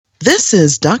This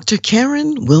is Dr.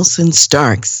 Karen Wilson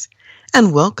Starks,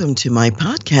 and welcome to my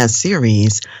podcast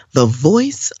series, The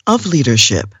Voice of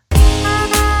Leadership.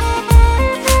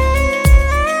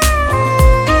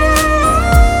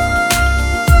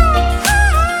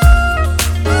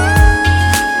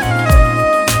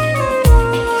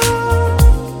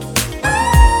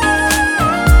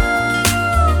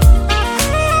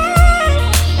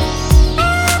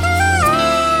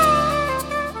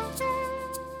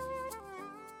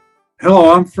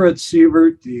 Hello, I'm Fred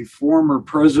Sievert, the former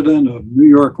president of New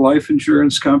York Life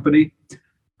Insurance Company.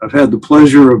 I've had the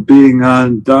pleasure of being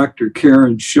on Dr.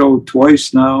 Karen's show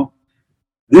twice now.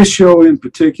 This show in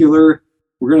particular,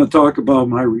 we're going to talk about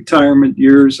my retirement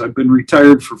years. I've been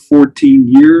retired for 14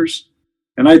 years,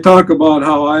 and I talk about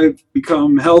how I've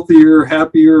become healthier,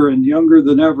 happier, and younger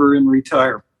than ever in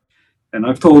retirement. And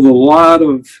I've told a lot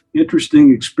of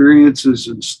interesting experiences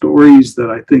and stories that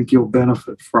I think you'll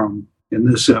benefit from in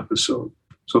this episode.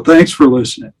 So thanks for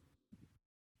listening.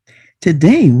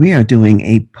 Today we are doing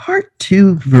a part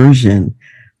 2 version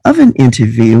of an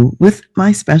interview with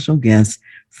my special guest,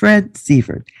 Fred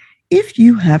Sievert. If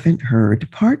you haven't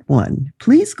heard part 1,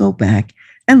 please go back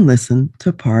and listen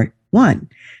to part 1.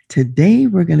 Today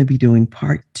we're going to be doing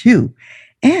part 2.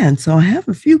 And so I have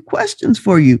a few questions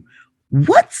for you.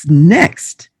 What's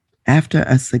next after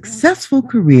a successful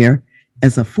career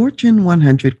as a Fortune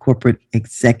 100 corporate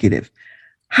executive?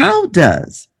 How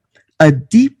does a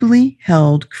deeply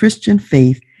held Christian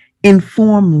faith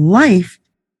inform life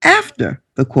after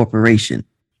the corporation?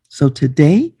 So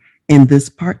today, in this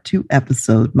part 2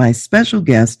 episode, my special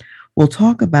guest will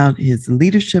talk about his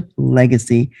leadership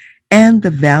legacy and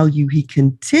the value he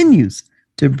continues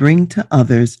to bring to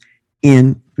others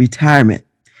in retirement.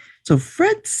 So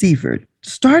Fred Sievert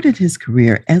started his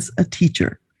career as a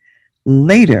teacher,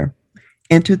 later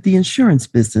entered the insurance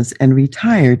business and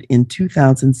retired in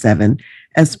 2007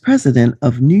 as president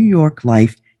of New York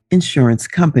Life Insurance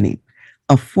Company,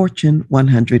 a Fortune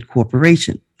 100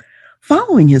 corporation.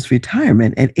 Following his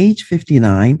retirement at age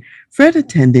 59, Fred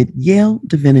attended Yale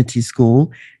Divinity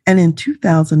School and in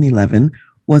 2011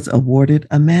 was awarded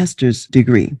a master's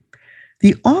degree.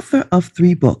 The author of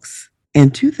 3 books,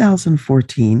 in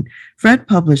 2014, Fred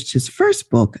published his first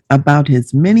book about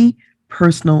his many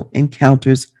personal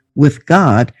encounters with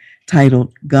God,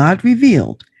 titled God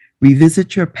Revealed,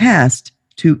 Revisit Your Past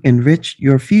to Enrich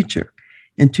Your Future.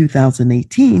 In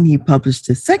 2018, he published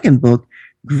his second book,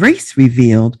 Grace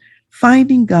Revealed,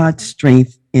 Finding God's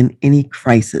Strength in Any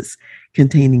Crisis,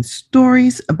 containing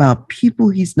stories about people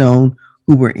he's known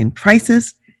who were in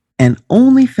crisis and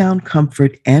only found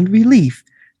comfort and relief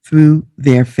through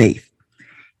their faith.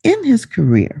 In his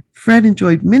career, Fred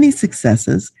enjoyed many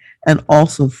successes and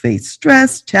also faced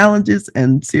stress, challenges,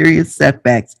 and serious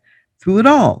setbacks. Through it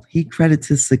all, he credits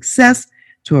his success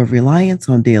to a reliance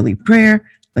on daily prayer,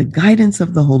 the guidance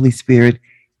of the Holy Spirit,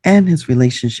 and his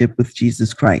relationship with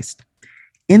Jesus Christ.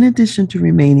 In addition to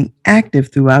remaining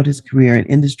active throughout his career and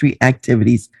industry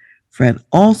activities, Fred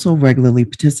also regularly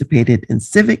participated in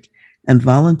civic and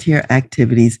volunteer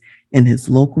activities in his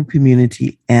local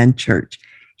community and church.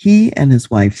 He and his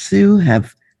wife, Sue,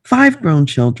 have 5 grown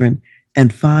children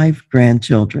and 5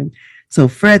 grandchildren. So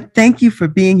Fred, thank you for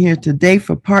being here today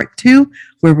for part 2,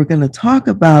 where we're going to talk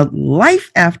about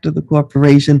life after the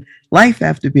corporation, life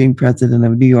after being president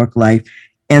of New York Life.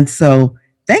 And so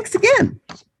thanks again.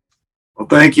 Well,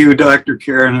 thank you, Dr.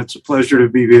 Karen. It's a pleasure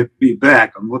to be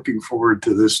back. I'm looking forward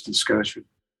to this discussion.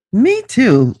 Me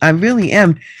too. I really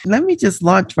am. Let me just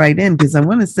launch right in because I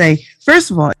want to say, first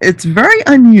of all, it's very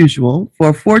unusual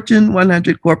for a Fortune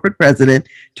 100 corporate president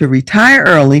to retire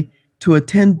early to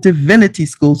attend divinity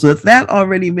school. So that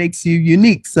already makes you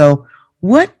unique. So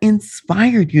what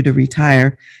inspired you to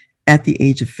retire at the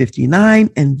age of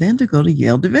 59 and then to go to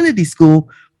Yale Divinity School?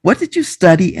 What did you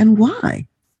study and why?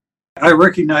 I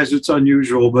recognize it's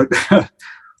unusual, but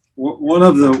one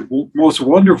of the most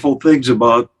wonderful things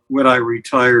about when I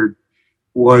retired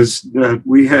was that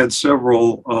we had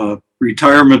several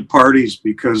retirement parties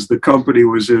because the company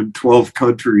was in 12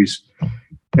 countries.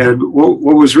 And what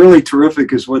was really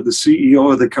terrific is when the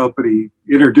CEO of the company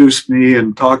introduced me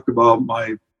and talked about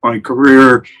my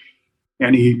career,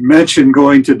 and he mentioned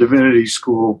going to divinity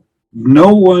school,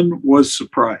 no one was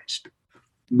surprised.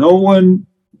 No one,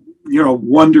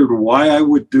 wondered why I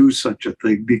would do such a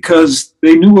thing because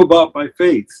they knew about my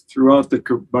faith throughout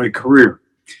my career.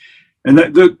 And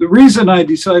the reason I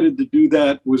decided to do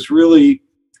that was really,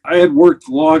 I had worked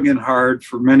long and hard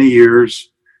for many years.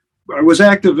 I was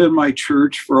active in my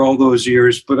church for all those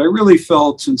years, but I really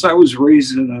felt since I was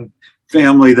raised in a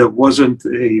family that wasn't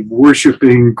a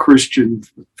worshiping Christian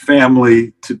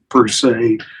family per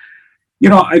se,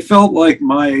 I felt like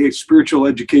my spiritual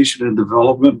education and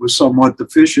development was somewhat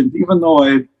deficient, even though I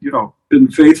had, been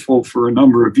faithful for a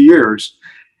number of years.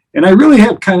 And I really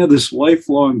had kind of this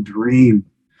lifelong dream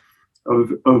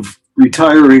of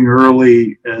retiring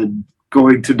early and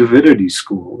going to divinity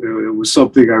school. It was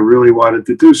something I really wanted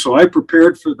to do. So I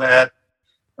prepared for that.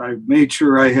 I made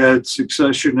sure I had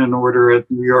succession in order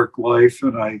at New York Life,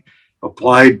 and I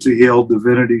applied to Yale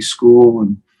Divinity School.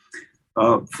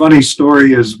 And funny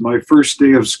story is my first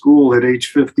day of school at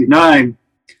age 59,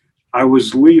 I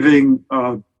was leaving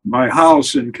my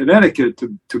house in Connecticut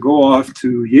to go off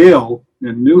to Yale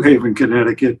in New Haven,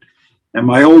 Connecticut. And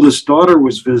my oldest daughter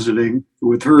was visiting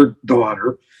with her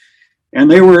daughter. And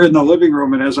they were in the living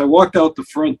room. And as I walked out the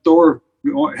front door,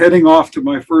 heading off to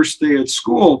my first day at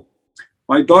school,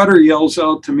 my daughter yells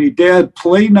out to me, "Dad,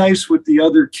 play nice with the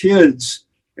other kids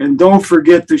and don't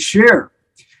forget to share."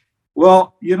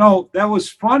 Well, that was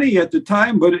funny at the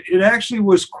time, but it actually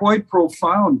was quite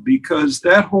profound, because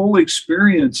that whole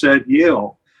experience at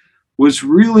Yale was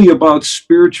really about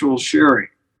spiritual sharing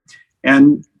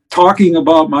and talking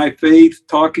about my faith,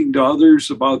 talking to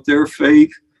others about their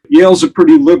faith. Yale's a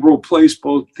pretty liberal place,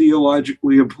 both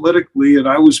theologically and politically, and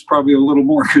I was probably a little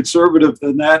more conservative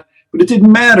than that, but it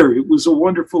didn't matter. It was a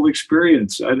wonderful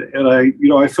experience. And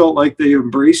I felt like they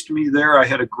embraced me there. I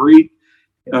had a great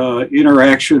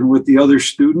interaction with the other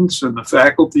students and the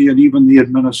faculty and even the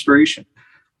administration.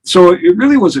 So it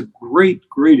really was a great,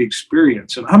 great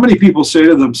experience. And how many people say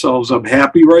to themselves, "I'm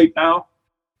happy right now"?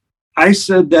 I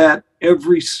said that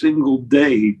every single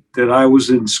day that I was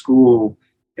in school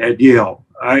at Yale.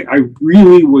 I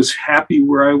really was happy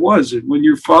where I was. And when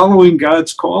you're following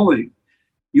God's calling,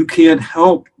 you can't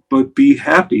help but be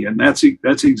happy. And that's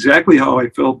exactly how I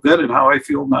felt then and how I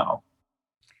feel now.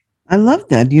 I love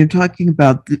that. You're talking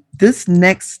about this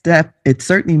next step. It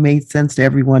certainly made sense to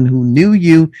everyone who knew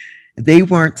you. They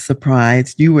weren't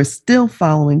surprised. You were still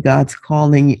following God's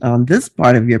calling on this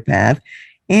part of your path.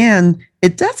 And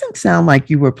it doesn't sound like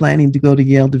you were planning to go to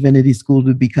Yale Divinity School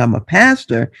to become a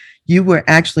pastor. You were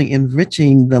actually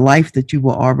enriching the life that you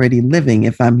were already living,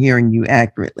 if I'm hearing you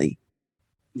accurately.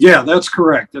 Yeah, that's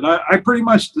correct. And I pretty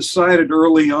much decided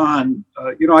early on,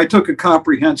 I took a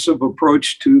comprehensive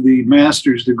approach to the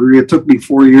master's degree. It took me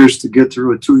 4 years to get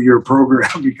through a 2-year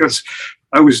program because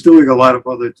I was doing a lot of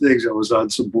other things. I was on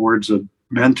some boards and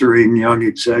mentoring young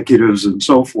executives and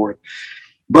so forth.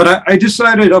 But I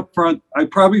decided up front, I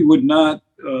probably would not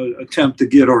attempt to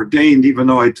get ordained, even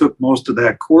though I took most of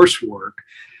that coursework.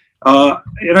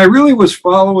 And I really was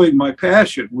following my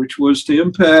passion, which was to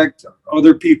impact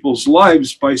other people's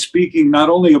lives by speaking not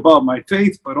only about my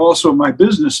faith, but also my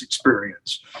business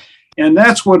experience. And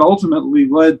that's what ultimately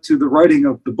led to the writing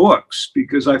of the books,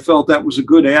 because I felt that was a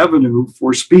good avenue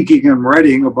for speaking and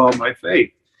writing about my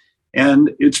faith.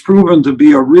 And it's proven to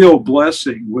be a real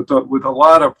blessing with a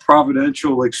lot of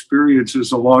providential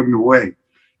experiences along the way.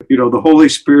 The Holy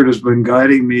Spirit has been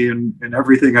guiding me in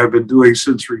everything I've been doing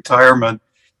since retirement.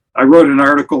 I wrote an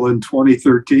article in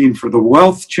 2013 for the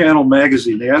Wealth Channel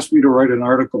magazine. They asked me to write an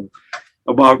article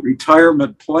about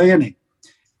retirement planning.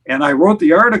 And I wrote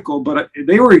the article, but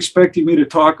they were expecting me to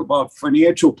talk about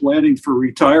financial planning for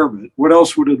retirement. What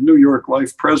else would a New York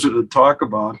Life president talk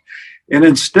about? And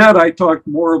instead, I talked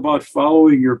more about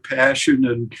following your passion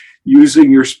and using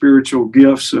your spiritual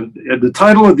gifts. And the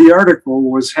title of the article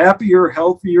was "Happier,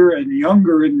 Healthier, and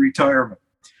Younger in Retirement,"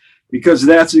 because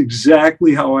that's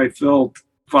exactly how I felt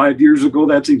 5 years ago.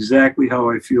 That's exactly how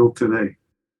I feel today.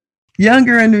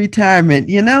 Younger in retirement,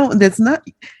 that's not,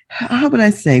 how would I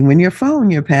say, when you're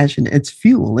following your passion, it's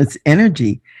fuel, it's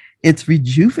energy, it's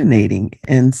rejuvenating.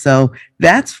 And so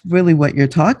that's really what you're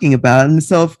talking about. And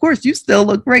so, of course, you still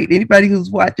look great. Anybody who's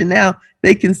watching now,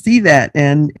 they can see that.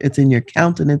 And it's in your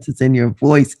countenance, it's in your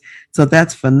voice. So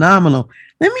that's phenomenal.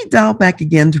 Let me dial back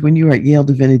again to when you were at Yale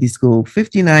Divinity School,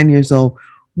 59 years old.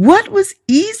 What was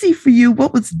easy for you?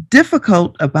 What was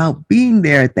difficult about being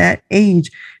there at that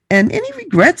age? And any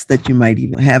regrets that you might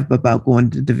even have about going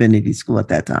to divinity school at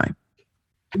that time?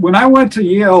 When I went to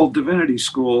Yale Divinity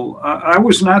School, I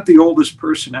was not the oldest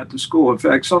person at the school. In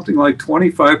fact, something like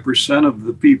 25%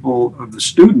 of the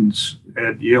students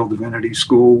at Yale Divinity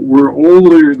School were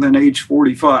older than age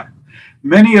 45.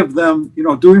 Many of them,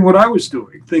 doing what I was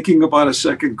doing, thinking about a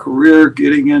second career,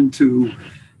 getting into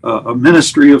a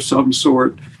ministry of some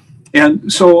sort.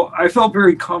 And so I felt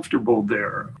very comfortable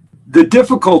there. The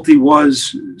difficulty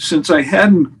was, since I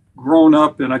hadn't grown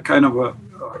up in a kind of a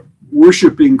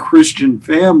worshiping Christian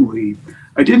family,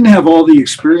 I didn't have all the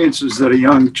experiences that a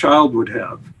young child would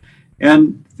have.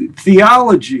 And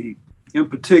theology in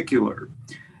particular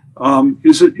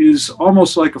is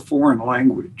almost like a foreign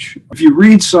language. If you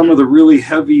read some of the really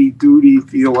heavy duty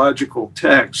theological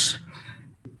texts,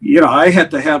 I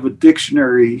had to have a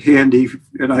dictionary handy,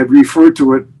 and I referred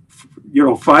to it,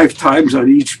 5 times on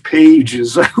each page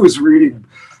as I was reading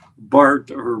Barth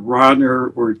or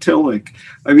Rahner or Tillich.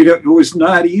 I mean, it was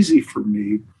not easy for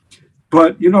me,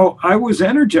 but I was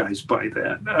energized by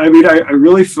that. I mean, I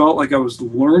really felt like I was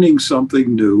learning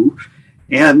something new,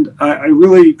 and I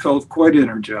really felt quite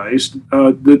energized.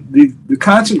 The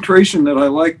concentration that I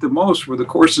liked the most were the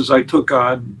courses I took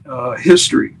on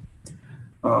history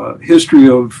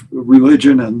of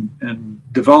religion and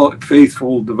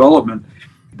faithful development.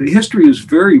 The history is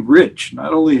very rich,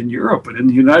 not only in Europe, but in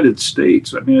the United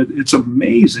States. I mean, it's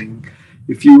amazing.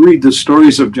 If you read the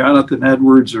stories of Jonathan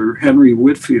Edwards or Henry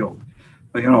Whitfield,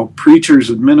 preachers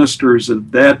and ministers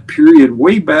of that period,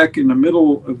 way back in the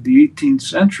middle of the 18th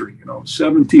century,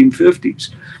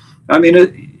 1750s. I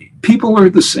mean, people are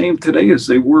the same today as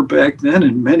they were back then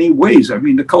in many ways. I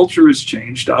mean, the culture has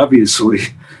changed, obviously,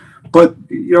 but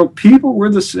people were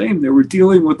the same. They were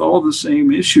dealing with all the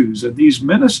same issues, and these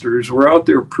ministers were out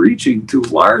there preaching to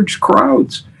large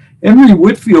crowds. Henry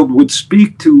Whitfield would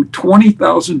speak to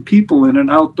 20,000 people in an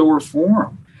outdoor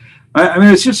forum. I mean,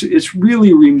 it's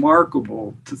really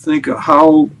remarkable to think of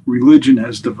how religion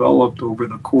has developed over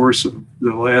the course of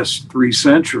the last 3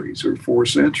 centuries or 4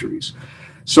 centuries.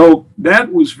 So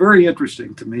that was very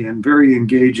interesting to me and very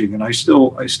engaging. And I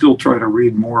still try to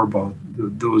read more about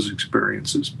those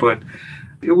experiences. But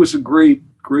it was a great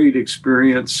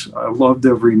experience. I loved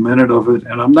every minute of it.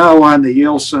 And I'm now on the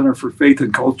Yale Center for Faith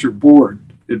and Culture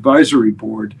advisory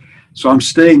board. So I'm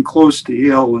staying close to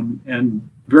Yale and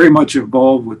very much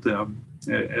involved with them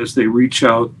as they reach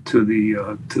out to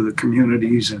the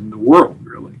communities and the world,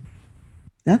 really.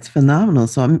 That's phenomenal.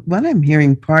 So what I'm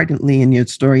hearing partly in your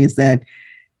story is that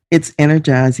it's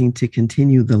energizing to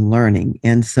continue the learning.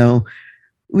 And so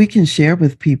we can share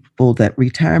with people that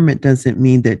retirement doesn't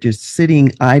mean that you're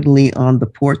sitting idly on the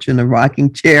porch in a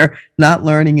rocking chair, not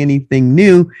learning anything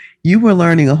new. You were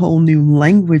learning a whole new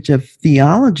language of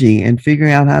theology and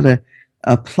figuring out how to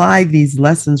apply these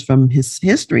lessons from his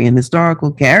history and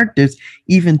historical characters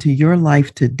even to your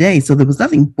life today. So there was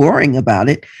nothing boring about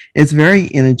it. It's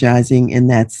very energizing in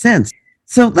that sense.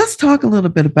 So let's talk a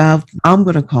little bit about, I'm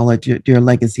going to call it your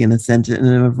legacy in a sense, in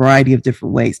a variety of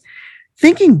different ways.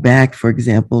 Thinking back, for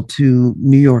example, to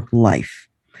New York life,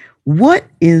 what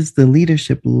is the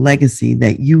leadership legacy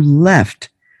that you left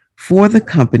for the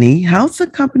company? How's the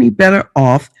company better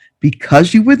off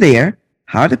because you were there?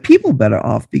 How are the people better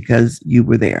off because you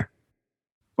were there?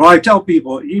 Well, I tell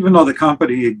people, even though the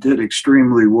company did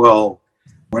extremely well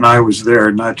when I was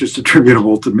there, not just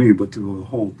attributable to me, but to a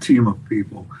whole team of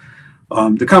people,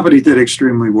 the company did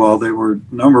extremely well. They were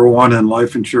number one in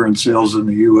life insurance sales in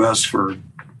the U.S. for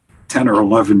 10 or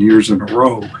 11 years in a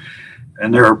row.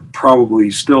 And there are probably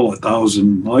still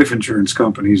 1,000 life insurance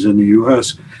companies in the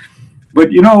U.S. But,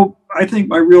 I think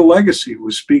my real legacy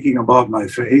was speaking about my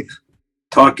faith,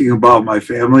 talking about my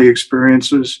family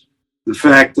experiences, the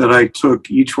fact that I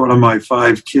took each one of my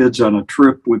 5 kids on a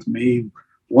trip with me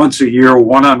once a year,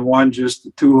 one-on-one, just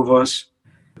the two of us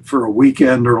for a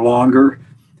weekend or longer.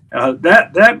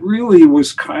 That really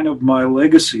was kind of my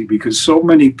legacy, because so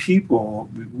many people,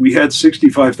 we had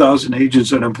 65,000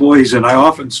 agents and employees, and I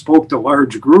often spoke to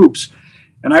large groups,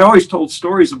 and I always told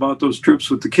stories about those trips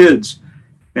with the kids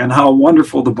and how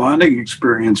wonderful the bonding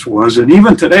experience was. And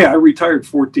even today, I retired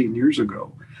 14 years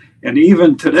ago, and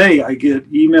even today I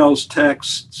get emails,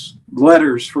 texts,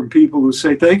 letters from people who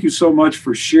say, thank you so much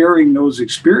for sharing those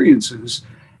experiences,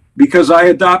 because I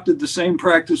adopted the same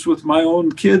practice with my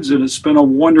own kids, and it's been a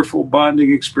wonderful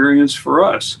bonding experience for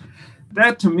us.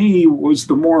 That, to me, was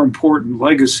the more important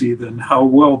legacy than how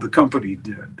well the company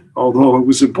did, although it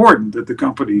was important that the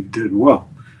company did well.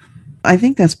 I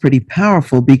think that's pretty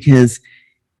powerful because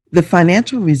the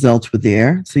financial results were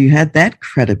there. So you had that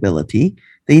credibility.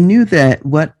 They knew that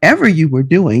whatever you were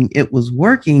doing, it was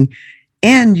working.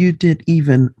 And you did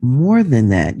even more than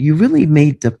that. You really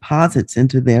made deposits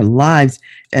into their lives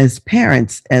as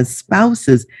parents, as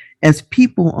spouses, as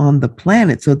people on the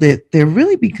planet, so that they're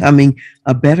really becoming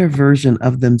a better version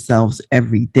of themselves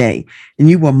every day. And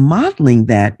you were modeling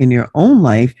that in your own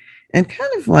life and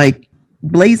kind of like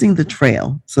blazing the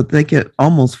trail so they could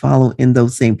almost follow in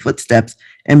those same footsteps.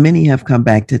 And many have come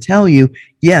back to tell you,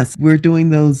 yes, we're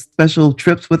doing those special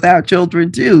trips with our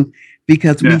children too,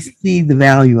 because we see the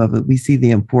value of it. We see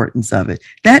the importance of it.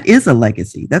 That is a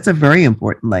legacy. That's a very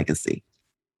important legacy.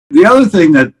 The other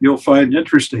thing that you'll find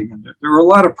interesting, and there were a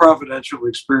lot of providential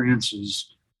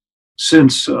experiences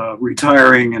since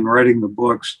retiring and writing the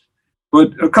books.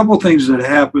 But a couple of things that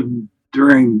happened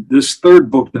during this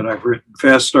third book that I've written,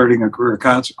 Fast Starting a Career of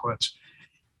Consequence,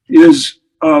 is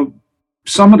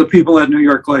some of the people at New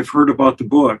York Life heard about the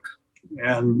book.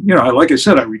 And, like I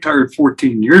said, I retired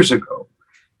 14 years ago,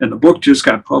 and the book just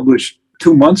got published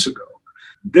 2 months ago.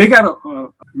 They got a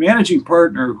managing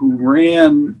partner who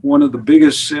ran one of the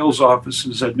biggest sales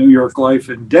offices at New York Life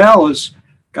in Dallas,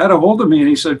 got a hold of me and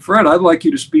he said, Fred, I'd like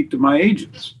you to speak to my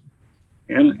agents.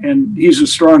 And he's a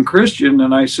strong Christian.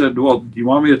 And I said, well, do you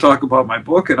want me to talk about my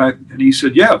book? And he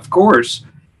said, yeah, of course.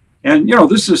 And,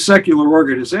 this is a secular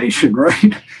organization,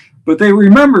 right? But they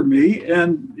remembered me,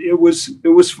 and it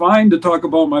was fine to talk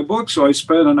about my book. So I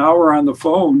spent an hour on the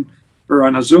phone or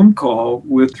on a Zoom call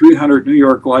with 300 New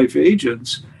York Life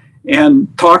agents and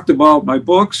talked about my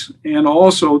books and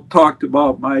also talked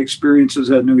about my experiences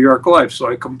at New York Life.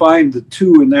 So I combined the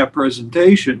two in that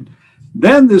presentation.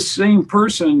 Then this same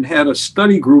person had a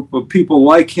study group of people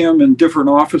like him in different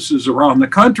offices around the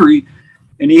country.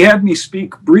 And he had me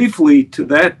speak briefly to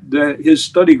his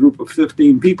study group of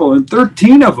 15 people, and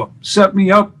 13 of them set me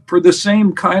up for the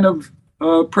same kind of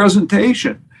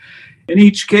presentation. In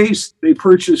each case, they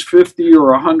purchased 50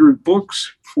 or 100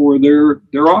 books for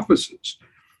their offices.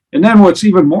 And then what's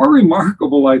even more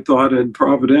remarkable, I thought, and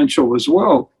providential as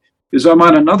well, is I'm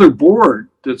on another board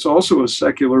that's also a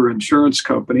secular insurance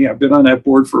company. I've been on that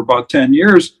board for about 10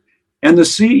 years. And the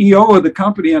CEO of the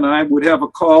company and I would have a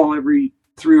call every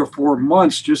 3 or 4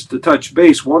 months just to touch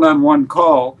base, one-on-one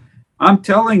call. I'm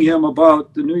telling him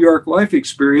about the New York Life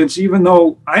experience, even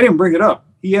though I didn't bring it up.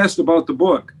 He asked about the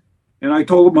book. And I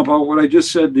told him about what I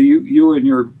just said to you and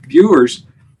your viewers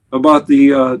about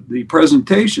the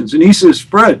presentations. And he says,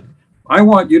 Fred, I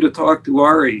want you to talk to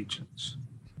our agents.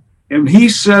 And he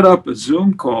set up a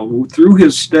Zoom call through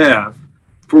his staff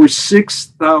for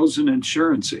 6,000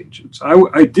 insurance agents.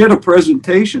 I did a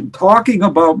presentation talking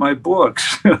about my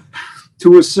books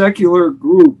to a secular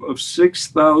group of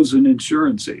 6,000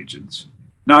 insurance agents.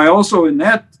 Now, I also, in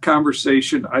that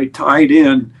conversation, I tied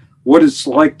in what it's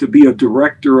like to be a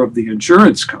director of the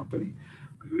insurance company.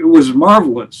 It was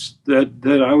marvelous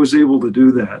that I was able to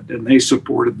do that, and they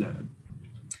supported that.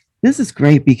 This is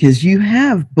great because you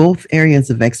have both areas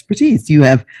of expertise. You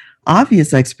have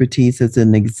obvious expertise as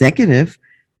an executive,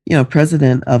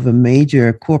 president of a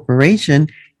major corporation,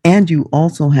 and you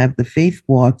also have the faith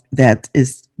walk that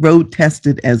is road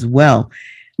tested as well.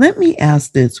 Let me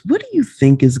ask this. What do you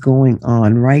think is going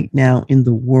on right now in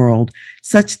the world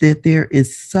such that there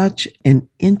is such an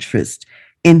interest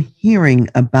in hearing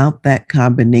about that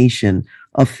combination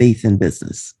of faith and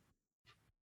business?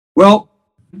 Well,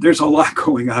 there's a lot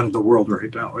going on in the world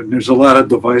right now, and there's a lot of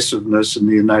divisiveness in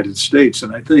the United States.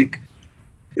 And I think,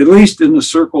 at least in the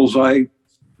circles I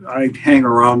hang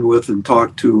around with and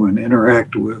talk to and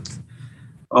interact with,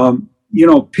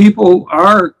 people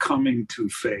are coming to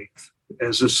faith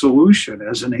as a solution,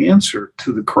 as an answer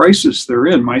to the crisis they're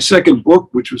in. My second book,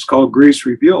 which was called Grace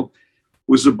Revealed,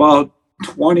 was about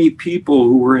 20 people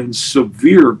who were in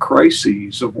severe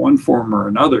crises of one form or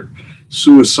another: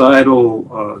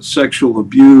 suicidal, sexual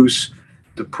abuse,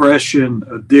 depression,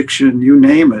 addiction, you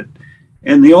name it.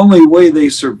 And the only way they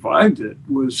survived it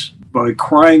was by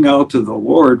crying out to the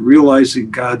Lord,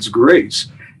 realizing God's grace.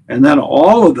 And then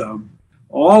all of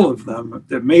them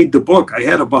that made the book, I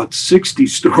had about 60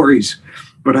 stories,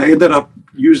 but I ended up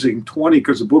using 20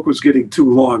 because the book was getting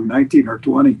too long, 19 or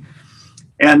 20.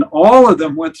 And all of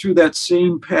them went through that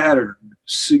same pattern: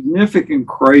 significant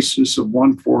crisis of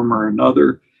one form or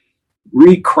another,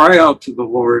 cry out to the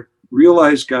Lord,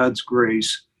 realize God's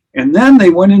grace, and then they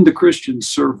went into Christian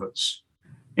service,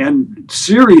 and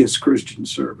serious Christian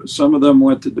service. Some of them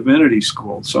went to divinity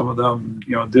school. Some of them,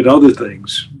 did other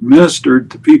things,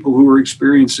 ministered to people who were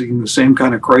experiencing the same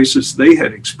kind of crisis they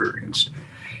had experienced.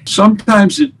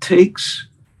 Sometimes it takes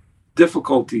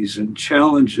difficulties and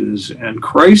challenges and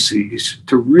crises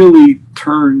to really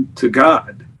turn to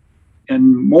God.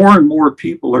 And more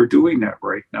people are doing that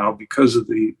right now because of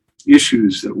the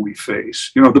issues that we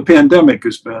face. The pandemic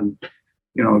has been,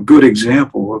 a good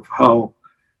example of how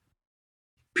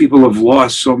people have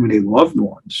lost so many loved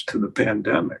ones to the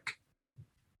pandemic.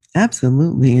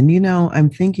 Absolutely. And, I'm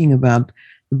thinking about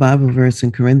the Bible verse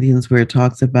in Corinthians where it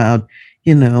talks about,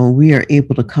 we are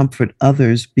able to comfort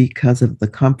others because of the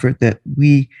comfort that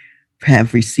we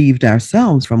have received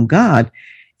ourselves from God.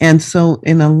 And so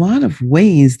in a lot of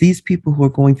ways, these people who are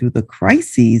going through the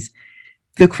crisis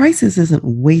isn't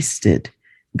wasted.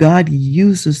 God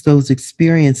uses those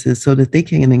experiences so that they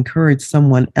can encourage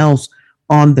someone else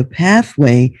on the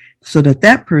pathway so that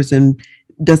that person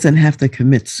doesn't have to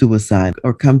commit suicide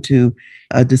or come to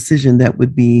a decision that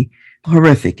would be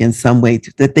horrific in some way,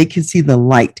 that they can see the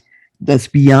light that's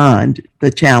beyond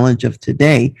the challenge of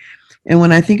today. And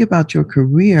when I think about your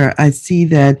career, I see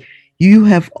that you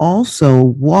have also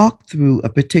walked through a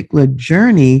particular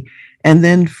journey. And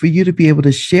then for you to be able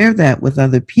to share that with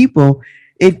other people,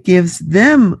 it gives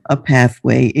them a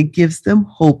pathway, it gives them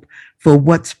hope for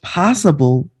what's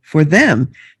possible for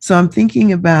them. So I'm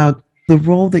thinking about the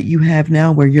role that you have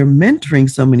now where you're mentoring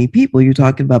so many people. You're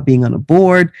talking about being on a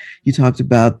board. You talked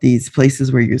about these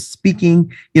places where you're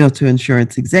speaking, to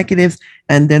insurance executives.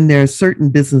 And then there are certain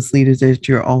business leaders that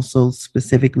you're also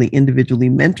specifically individually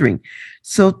mentoring.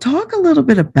 So talk a little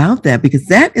bit about that, because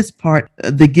that is part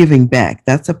of the giving back.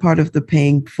 That's a part of the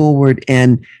paying forward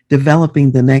and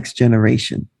developing the next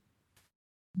generation.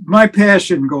 My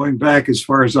passion going back as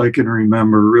far as I can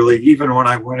remember, really, even when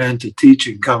I went into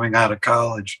teaching coming out of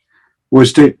college,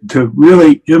 was to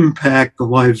really impact the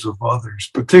lives of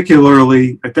others.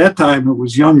 Particularly at that time, it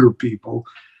was younger people.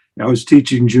 I was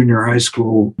teaching junior high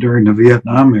school during the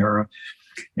Vietnam era,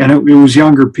 and it was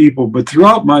younger people. But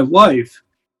throughout my life,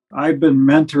 I've been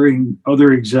mentoring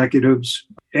other executives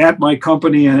at my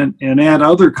company and at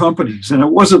other companies. And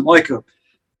it wasn't like a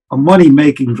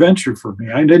money-making venture for me.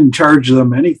 I didn't charge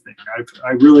them anything.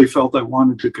 I really felt I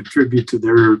wanted to contribute to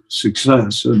their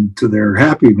success and to their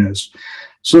happiness.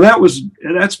 So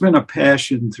that's been a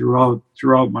passion throughout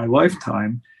my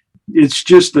lifetime. It's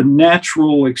just a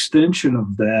natural extension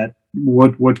of that,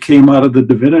 what came out of the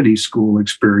divinity school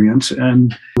experience.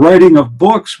 And writing of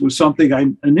books was something I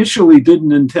initially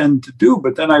didn't intend to do,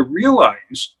 but then I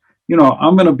realized,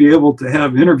 I'm going to be able to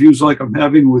have interviews like I'm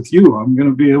having with you. I'm going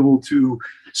to be able to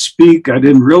speak. I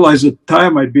didn't realize at the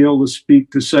time I'd be able to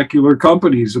speak to secular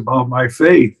companies about my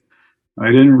faith. I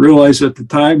didn't realize at the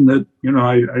time that,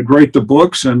 I'd write the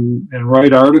books and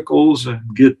write articles and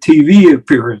get TV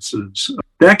appearances.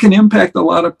 That can impact a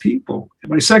lot of people.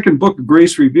 My second book,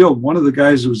 Grace Revealed, one of the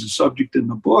guys who was a subject in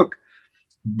the book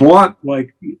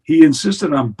he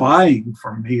insisted on buying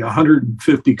from me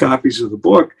 150 copies of the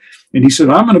book. And he said,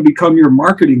 I'm going to become your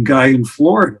marketing guy in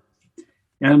Florida.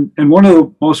 And one of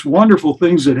the most wonderful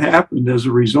things that happened as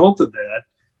a result of that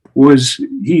was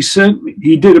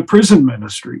he did a prison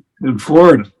ministry in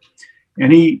Florida,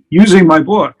 and using my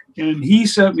book, and he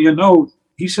sent me a note.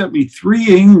 He sent me 3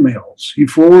 emails he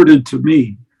forwarded to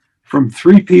me from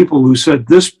 3 people who said,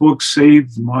 this book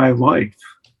saved my life.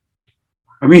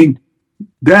 I mean,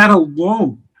 that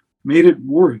alone made it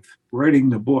worth writing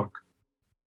the book,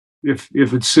 if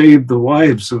it saved the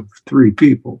lives of 3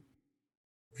 people.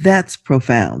 That's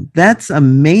profound. That's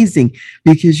amazing,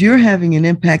 because you're having an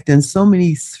impact in so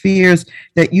many spheres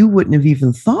that you wouldn't have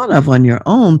even thought of on your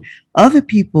own. Other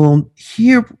people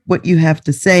hear what you have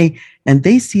to say and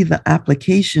they see the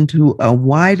application to a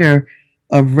wider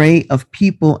array of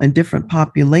people and different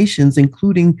populations,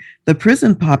 including the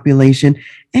prison population.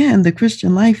 And the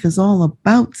Christian life is all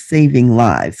about saving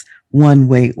lives one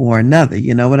way or another.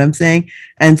 You know what I'm saying?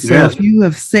 And so Yes. If you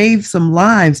have saved some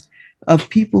lives of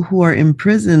people who are in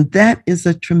prison, that is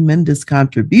a tremendous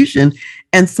contribution.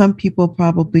 And some people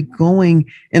probably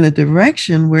going in a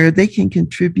direction where they can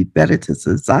contribute better to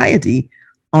society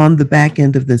on the back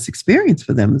end of this experience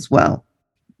for them as well.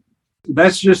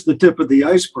 That's just the tip of the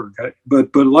iceberg.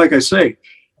 But like I say,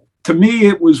 to me,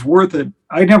 it was worth it.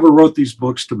 I never wrote these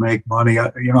books to make money.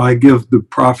 I give the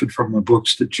profit from the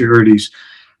books to charities,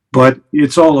 but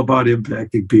it's all about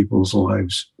impacting people's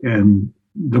lives. And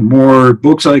the more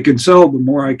books I can sell, the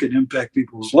more I can impact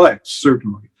people's lives,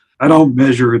 certainly. I don't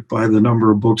measure it by the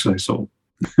number of books I sold.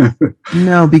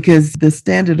 No, because the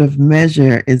standard of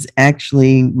measure is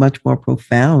actually much more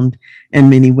profound in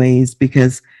many ways,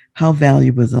 because how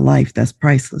valuable is a life? That's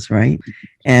priceless, right?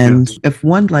 And Yes. if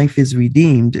one life is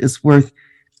redeemed, it's worth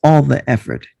all the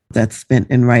effort that's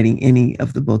spent in writing any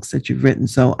of the books that you've written.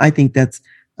 So I think that's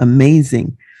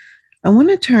amazing. I want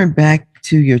to turn back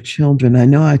to your children. I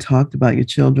know I talked about your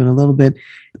children a little bit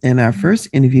in our first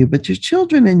interview, but your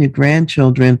children and your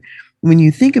grandchildren, when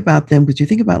you think about them, because you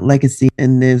think about legacy,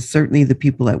 and there's certainly the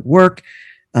people at work,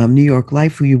 New York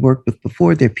Life, who you worked with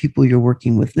before, there are people you're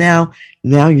working with now.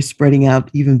 Now you're spreading out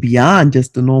even beyond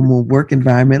just the normal work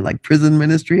environment, like prison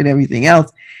ministry and everything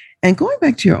else. And going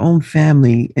back to your own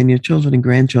family and your children and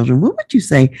grandchildren, what would you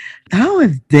say? How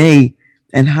have they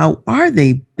and how are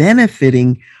they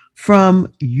benefiting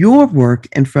from your work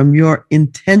and from your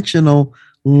intentional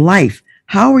life?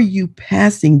 How are you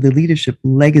passing the leadership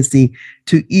legacy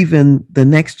to even the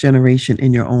next generation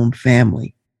in your own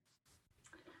family?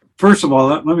 First of all,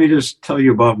 let me just tell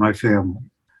you about my family.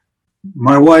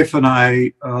 My wife and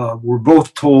I were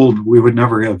both told we would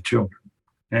never have children.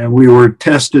 And we were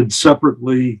tested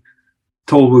separately,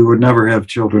 told we would never have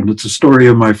children. It's a story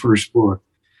in my first book.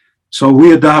 So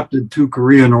we adopted two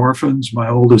Korean orphans, my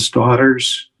oldest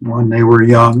daughters, when they were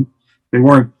young. They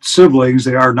weren't siblings.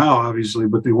 They are now, obviously,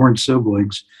 but they weren't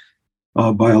siblings,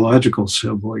 biological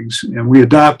siblings. And we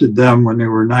adopted them when they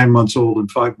were 9 months old and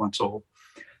 5 months old.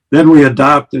 Then we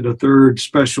adopted a third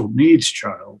special needs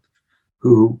child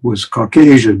who was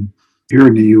Caucasian here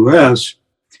in the U.S.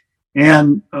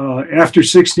 And after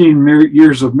 16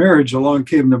 years of marriage, along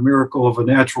came the miracle of a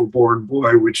natural born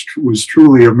boy, which was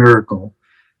truly a miracle,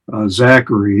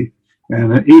 Zachary.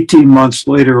 And 18 months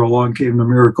later, along came the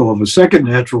miracle of a second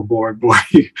natural born boy,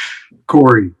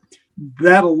 Corey.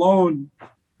 That alone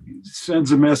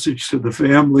sends a message to the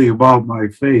family about my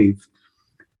faith.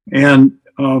 And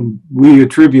we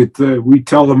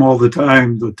tell them all the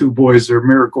time, the two boys are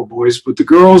miracle boys, but the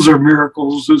girls are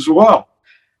miracles as well.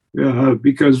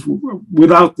 Because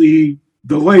without the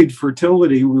delayed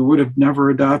fertility, we would have never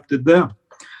adopted them.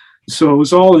 So it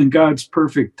was all in God's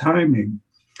perfect timing.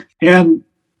 And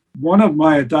one of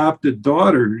my adopted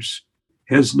daughters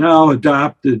has now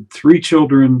adopted 3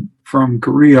 children from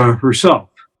Korea herself.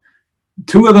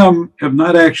 2 of them have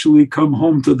not actually come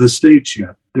home to the States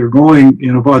yet. They're going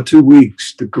in about 2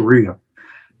 weeks to Korea.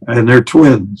 And they're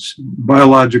twins,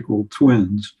 biological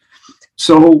twins.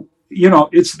 So,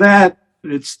 it's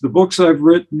the books I've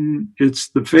written, it's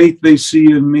the faith they see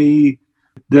in me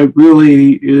that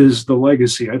really is the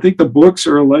legacy. I think the books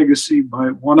are a legacy.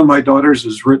 One of my daughters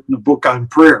has written a book on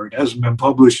prayer. It hasn't been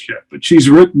published yet, but she's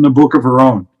written a book of her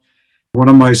own. One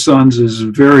of my sons is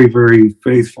very, very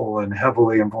faithful and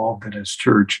heavily involved in his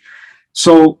church.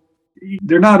 So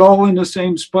they're not all in the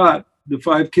same spot. The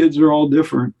 5 kids are all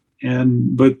different,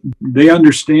 but they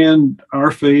understand our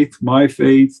faith, my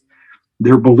faith.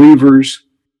 They're believers.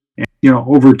 And,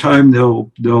 over time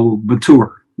they'll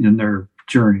mature in their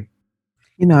journey.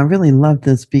 I really love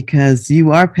this because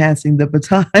you are passing the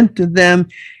baton to them,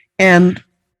 and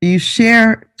you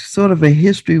share sort of a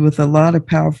history with a lot of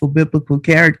powerful biblical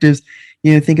characters.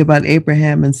 Think about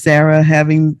Abraham and Sarah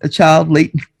having a child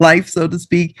late in life, so to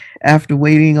speak, after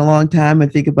waiting a long time. I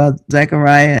think about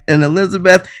Zechariah and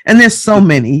Elizabeth, and there's so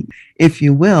many, if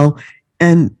you will.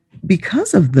 And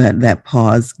because of that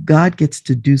pause, God gets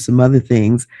to do some other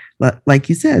things. Like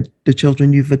you said, the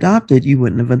children you've adopted, you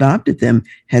wouldn't have adopted them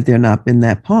had there not been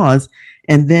that pause.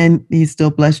 And then he still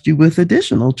blessed you with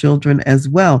additional children as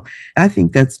well. I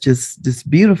think that's just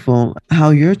beautiful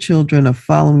how your children are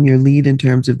following your lead in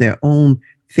terms of their own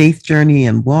faith journey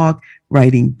and walk,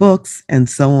 writing books and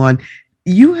so on.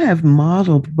 You have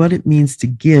modeled what it means to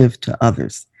give to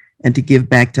others and to give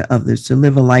back to others, to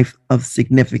live a life of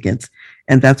significance.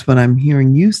 And that's what I'm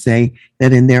hearing you say,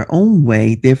 that in their own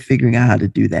way, they're figuring out how to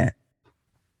do that.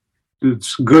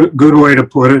 It's a good way to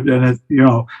put it. And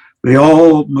they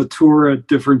all mature at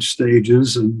different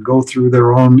stages and go through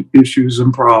their own issues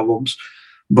and problems.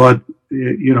 But,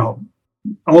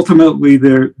 ultimately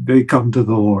they come to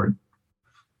the Lord.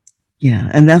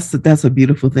 Yeah. And that's a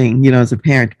beautiful thing, as a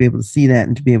parent, to be able to see that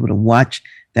and to be able to watch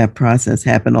that process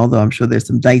happen, although I'm sure there's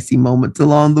some dicey moments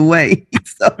along the way.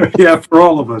 So, yeah, for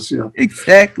all of us. Yeah,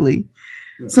 exactly.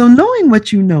 Yeah. So knowing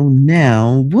what you know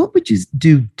now, what would you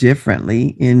do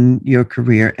differently in your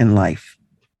career and life?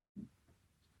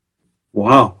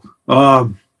 Wow. I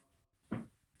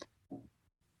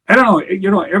don't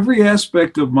know. Every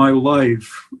aspect of my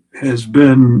life has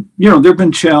been, there've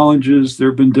been challenges,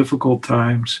 there've been difficult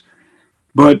times,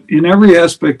 but in every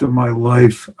aspect of my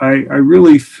life, I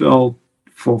really felt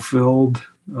fulfilled.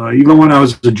 Even when I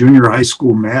was a junior high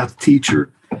school math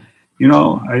teacher,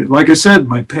 like I said,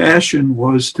 my passion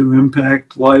was to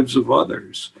impact lives of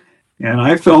others. And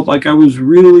I felt like I was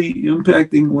really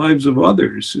impacting lives of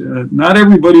others. Not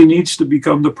everybody needs to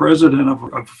become the president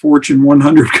of a Fortune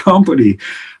 100 company.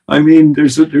 I mean,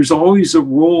 there's always a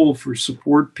role for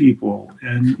support people.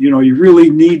 And, you really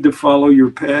need to follow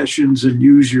your passions and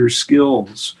use your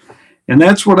skills. And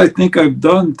that's what I think I've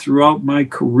done throughout my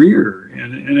career.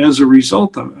 And as a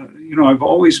result, I've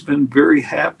always been very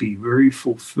happy, very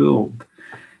fulfilled.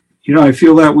 I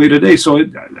feel that way today. So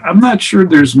I'm not sure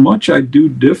there's much I do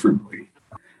differently.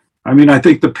 I mean, I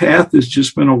think the path has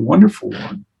just been a wonderful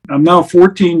one. I'm now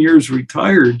 14 years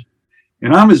retired,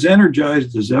 and I'm as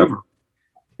energized as ever.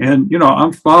 And,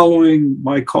 I'm following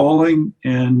my calling,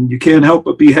 and you can't help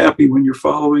but be happy when you're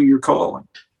following your calling.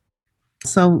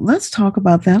 So let's talk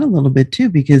about that a little bit too,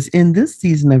 because in this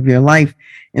season of your life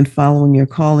and following your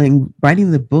calling, writing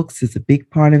the books is a big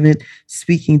part of it.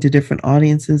 Speaking to different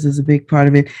audiences is a big part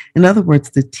of it. In other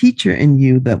words, the teacher in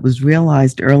you that was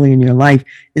realized early in your life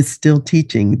is still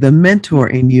teaching. The mentor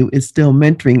in you is still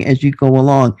mentoring as you go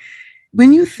along.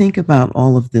 When you think about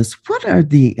all of this, what are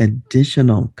the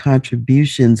additional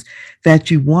contributions that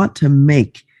you want to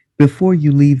make before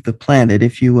you leave the planet,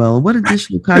 if you will? What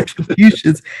additional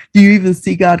contributions do you even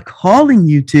see God calling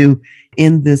you to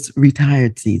in this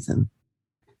retired season?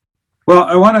 Well,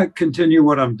 I want to continue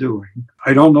what I'm doing.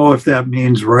 I don't know if that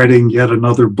means writing yet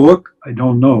another book. I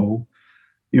don't know.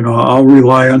 I'll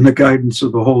rely on the guidance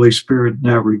of the Holy Spirit in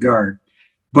that regard.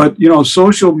 But,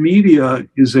 social media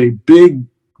is a big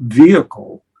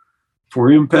vehicle for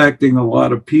impacting a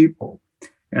lot of people.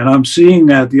 And I'm seeing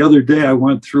that. The other day I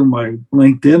went through my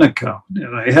LinkedIn account,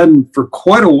 and I hadn't for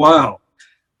quite a while.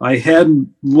 I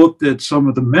hadn't looked at some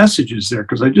of the messages there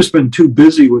because I'd just been too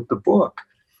busy with the book.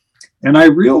 And I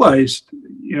realized,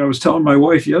 I was telling my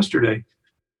wife yesterday,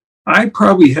 I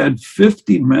probably had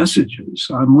 50 messages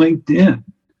on LinkedIn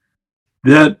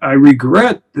that I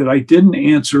regret that I didn't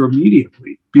answer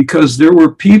immediately, because there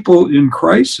were people in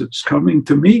crisis coming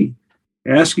to me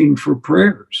asking for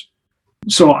prayers.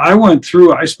 So I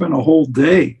spent a whole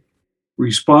day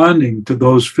responding to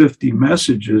those 50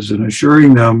 messages and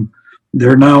assuring them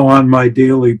they're now on my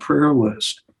daily prayer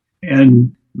list.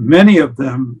 And many of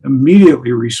them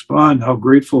immediately respond how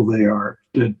grateful they are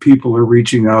that people are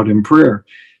reaching out in prayer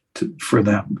for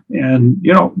them. And,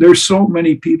 there's so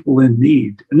many people in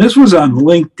need. And this was on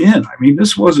LinkedIn. I mean,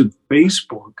 this wasn't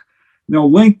Facebook.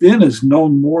 LinkedIn is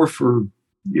known more for,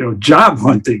 job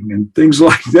hunting and things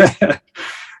like that.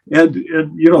 And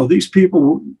these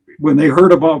people, when they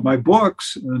heard about my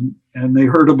books and they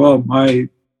heard about my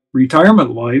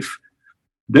retirement life,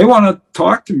 they want to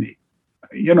talk to me.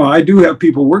 I do have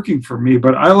people working for me,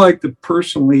 but I like to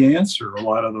personally answer a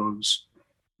lot of those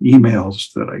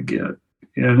emails that I get.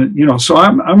 And, so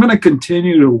I'm going to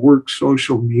continue to work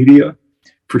social media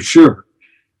for sure.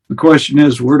 The question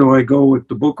is, where do I go with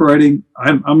the book writing?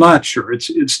 I'm not sure.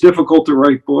 It's difficult to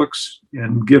write books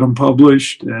and get them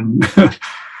published and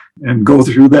and go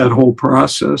through that whole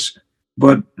process.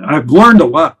 But I've learned a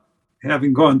lot,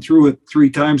 having gone through it 3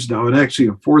 times now, and actually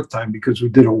a 4th time because we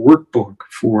did a workbook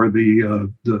for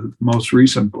the most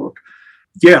recent book.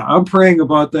 Yeah, I'm praying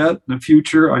about that in the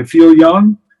future. I feel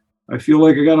young. I feel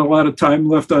like I got a lot of time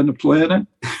left on the planet,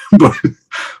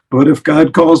 but if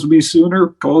God calls me sooner,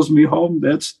 calls me home,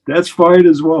 that's fine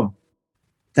as well.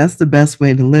 That's the best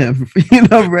way to live.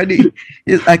 Ready.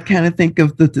 I kind of think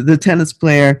of the tennis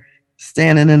player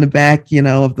standing in the back,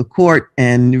 of the court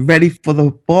and ready for the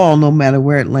ball no matter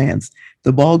where it lands.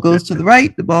 The ball goes to the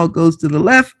right, the ball goes to the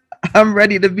left. I'm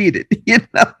ready to beat it. Yeah,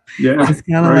 it's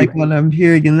kind of like what I'm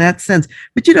hearing in that sense.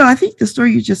 But I think the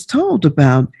story you just told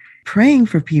about praying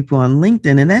for people on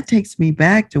LinkedIn, and that takes me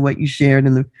back to what you shared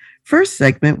in the first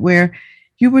segment, where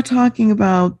you were talking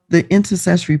about the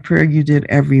intercessory prayer you did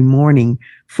every morning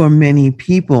for many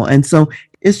people. And so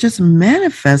it's just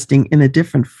manifesting in a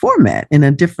different format, in a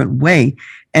different way.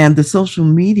 And the social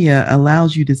media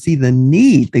allows you to see the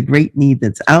need, the great need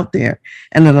that's out there.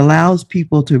 And it allows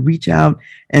people to reach out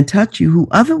and touch you who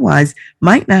otherwise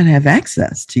might not have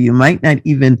access to you, might not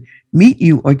even meet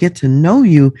you or get to know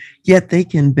you, yet they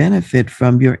can benefit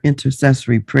from your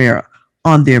intercessory prayer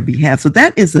on their behalf. So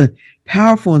that is a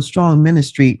powerful and strong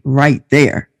ministry right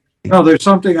there. There's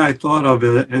something I thought of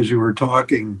as you were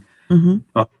talking,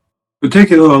 Mm-hmm.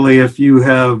 Particularly if you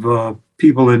have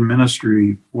people in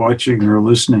ministry watching or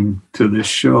listening to this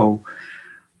show.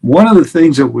 One of the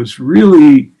things that was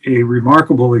really a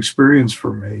remarkable experience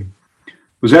for me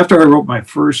was after I wrote my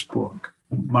first book,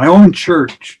 my own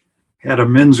church had a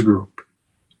men's group,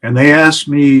 and they asked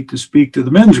me to speak to the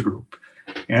men's group.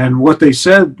 And what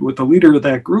the leader of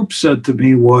that group said to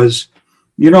me was,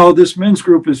 this men's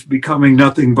group is becoming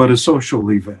nothing but a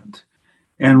social event,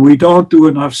 and we don't do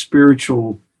enough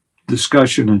spiritual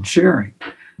discussion and sharing.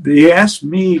 They asked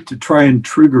me to try and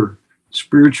trigger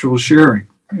spiritual sharing.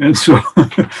 And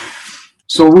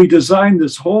so we designed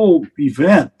this whole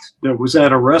event that was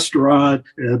at a restaurant,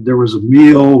 and there was a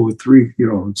meal with 3,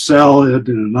 salad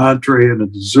and an entree and a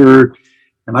dessert.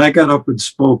 And I got up and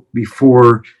spoke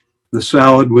before the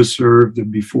salad was served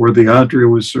and before the entree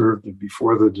was served and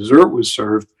before the dessert was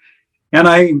served. And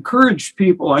I encouraged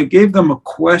people, I gave them a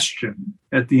question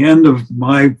at the end of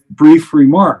my brief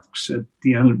remarks at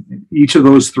the end of each of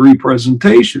those 3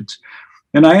 presentations.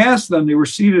 And I asked them, they were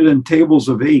seated in tables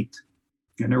of 8,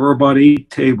 and there were about 8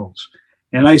 tables.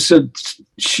 And I said,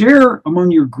 share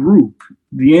among your group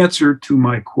the answer to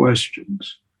my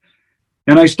questions.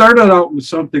 And I started out with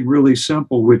something really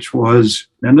simple, which was,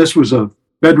 and this was a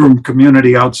bedroom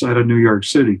community outside of New York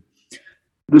City.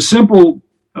 The simple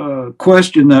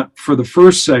question that for the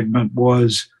first segment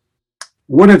was,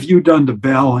 what have you done to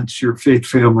balance your faith,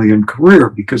 family, and career?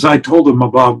 Because I told them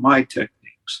about my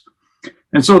techniques.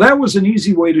 And so that was an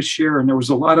easy way to share, and there was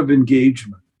a lot of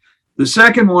engagement. The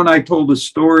second one, I told a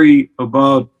story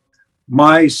about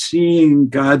my seeing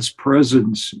God's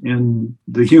presence in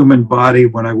the human body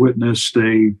when I witnessed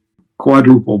a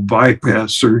quadruple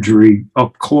bypass surgery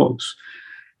up close.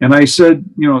 And I said,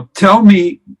 tell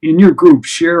me in your group,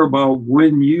 share about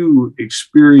when you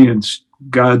experienced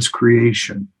God's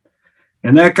creation.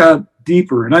 And that got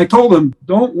deeper. And I told them,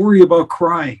 don't worry about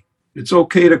crying. It's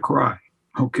okay to cry.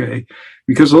 Okay.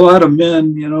 Because a lot of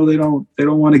men, they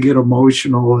don't want to get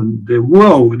emotional, and they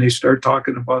will when they start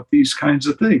talking about these kinds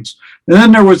of things. And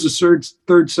then there was a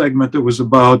third segment that was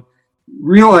about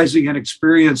realizing an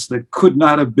experience that could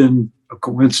not have been a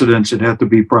coincidence. It had to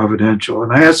be providential.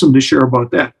 And I asked them to share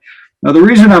about that. Now, the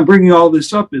reason I'm bringing all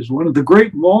this up is one of the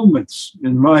great moments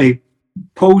in my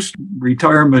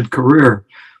post-retirement career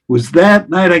was that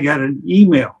night I got an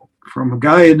email from a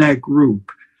guy in that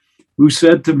group who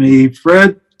said to me,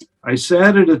 Fred, I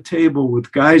sat at a table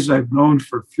with guys I've known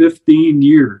for 15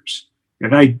 years,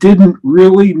 and I didn't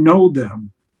really know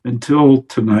them until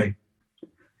tonight.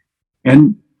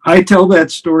 And I tell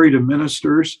that story to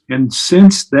ministers, and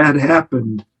since that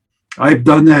happened, I've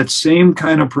done that same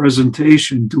kind of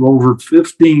presentation to over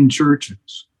 15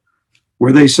 churches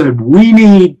where they said, we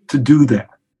need to do that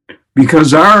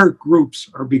because our groups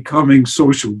are becoming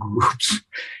social groups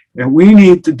and we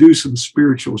need to do some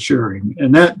spiritual sharing.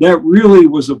 And that really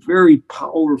was a very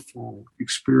powerful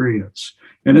experience.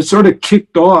 And it sort of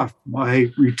kicked off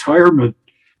my retirement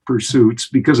pursuits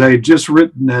because I had just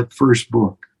written that first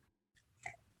book.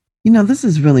 This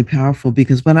is really powerful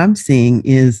because what I'm seeing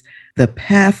is the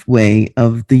pathway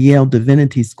of the Yale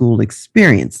Divinity School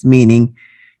experience, meaning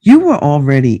you were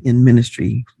already in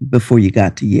ministry before you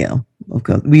got to Yale.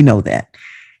 Okay, we know that.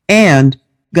 And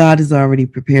God has already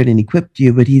prepared and equipped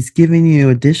you, but he's giving you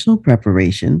additional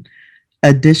preparation,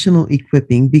 additional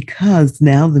equipping, because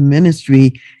now the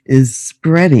ministry is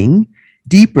spreading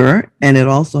deeper and it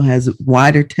also has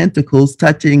wider tentacles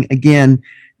touching, again,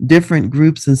 different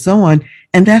groups and so on.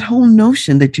 And that whole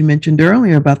notion that you mentioned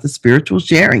earlier about the spiritual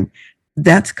sharing,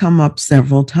 that's come up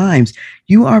several times.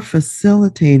 You are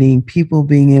facilitating people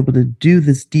being able to do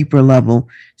this deeper level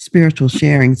spiritual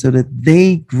sharing so that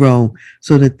they grow,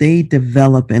 so that they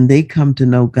develop and they come to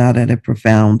know God at a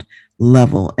profound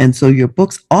level. And so your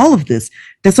books, all of this,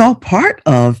 that's all part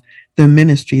of the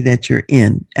ministry that you're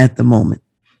in at the moment.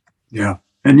 Yeah.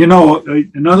 And,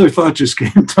 another thought just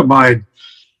came to mind.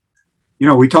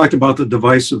 We talked about the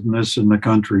divisiveness in the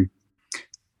country.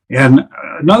 And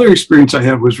another experience I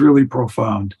had was really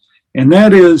profound. And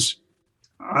that is,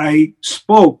 I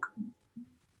spoke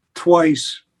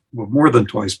twice, well, more than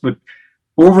twice, but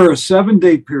over a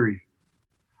 7-day period.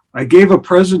 I gave a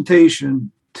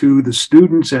presentation to the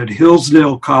students at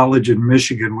Hillsdale College in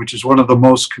Michigan, which is one of the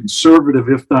most conservative,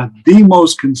 if not the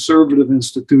most conservative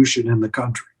institution in the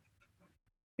country.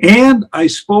 And I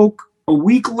spoke a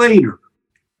week later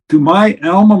to my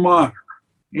alma mater,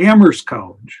 Amherst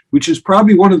College, which is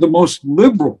probably one of the most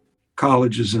liberal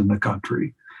colleges in the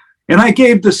country. And I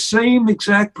gave the same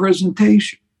exact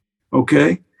presentation,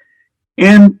 okay?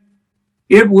 And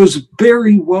it was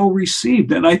very well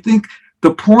received. And I think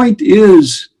the point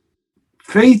is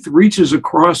faith reaches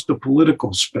across the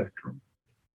political spectrum.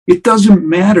 It doesn't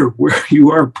matter where you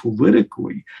are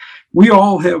politically. We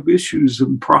all have issues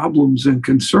and problems and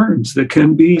concerns that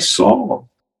can be solved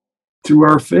through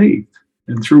our faith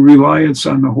and through reliance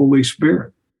on the Holy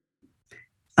Spirit.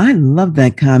 I love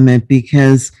that comment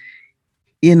because,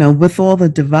 with all the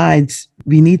divides,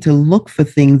 we need to look for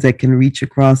things that can reach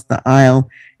across the aisle.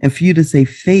 And for you to say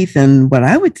faith, and what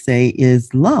I would say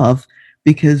is love,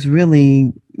 because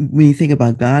really, when you think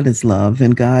about God as love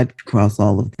and God across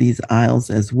all of these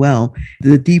aisles as well,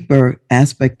 the deeper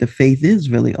aspect of faith is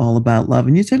really all about love.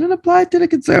 And you said it applied to the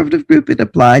conservative group, it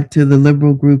applied to the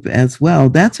liberal group as well.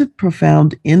 That's a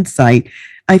profound insight.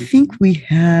 I think we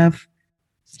have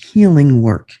healing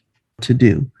work to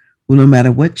do, no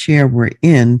matter what chair we're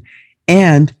in.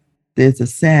 And there's a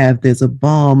salve, there's a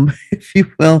balm, if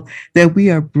you will, that we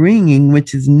are bringing,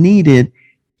 which is needed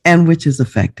and which is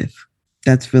effective.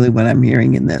 That's really what I'm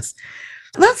hearing in this.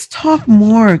 Let's talk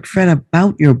more, Fred,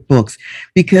 about your books,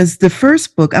 because the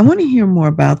first book, I want to hear more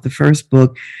about the first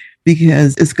book,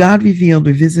 because it's God Revealed,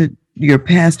 Revisit Your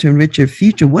Past to Enrich Your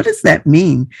Future. What does that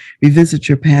mean, revisit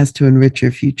your past to enrich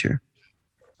your future?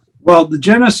 Well, the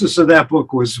genesis of that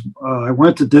book was I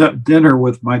went to dinner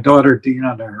with my daughter,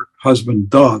 Dina, and her husband,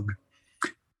 Doug.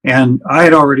 And I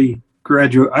had already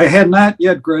graduated. I had not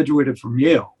yet graduated from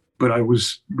Yale, but I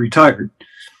was retired.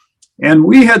 And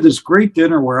we had this great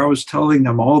dinner where I was telling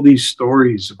them all these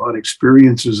stories about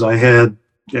experiences I had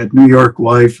at New York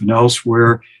Life and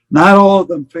elsewhere. Not all of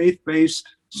them faith-based,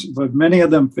 but many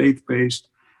of them faith-based.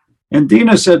 And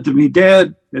Dina said to me,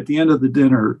 Dad, at the end of the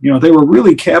dinner, they were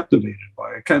really captivated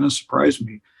by it. It kind of surprised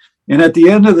me. And at the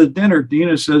end of the dinner,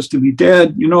 Dina says to me,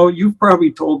 Dad, you've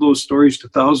probably told those stories to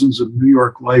thousands of New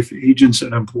York Life agents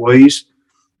and employees.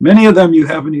 Many of them you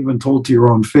haven't even told to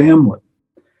your own family.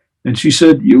 And she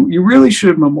said, you really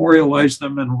should memorialize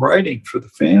them in writing for the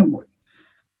family.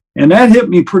 And that hit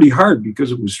me pretty hard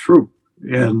because it was true.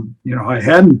 And, I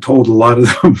hadn't told a lot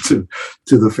of them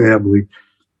to the family.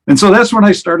 And so that's when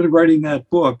I started writing that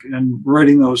book and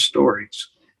writing those stories.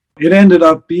 It ended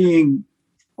up being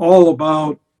all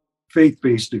about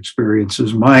faith-based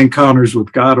experiences, my encounters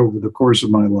with God over the course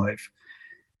of my life.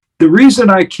 The reason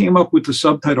I came up with the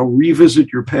subtitle,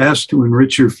 Revisit Your Past to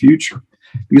Enrich Your Future,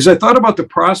 because I thought about the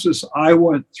process I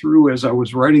went through as I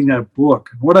was writing that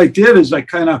book. What I did is I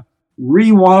kind of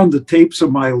rewound the tapes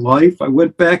of my life. I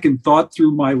went back and thought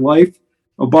through my life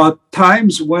about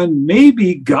times when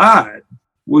maybe God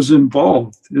was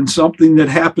involved in something that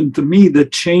happened to me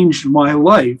that changed my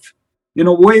life in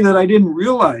a way that I didn't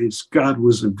realize God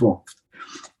was involved.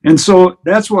 And so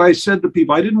that's why I said to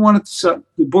people, I didn't want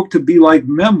the book to be like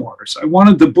memoirs. I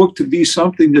wanted the book to be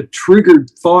something that triggered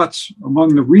thoughts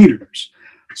among the readers.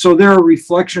 So there are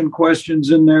reflection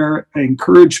questions in there. I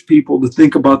encourage people to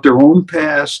think about their own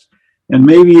past. And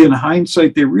maybe in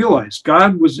hindsight, they realize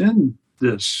God was in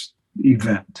this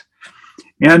event.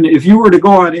 And if you were to go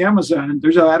on Amazon, and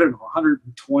there's,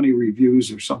 120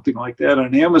 reviews or something like that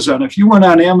on Amazon. If you went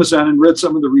on Amazon and read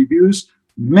some of the reviews,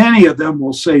 many of them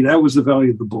will say that was the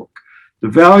value of the book. The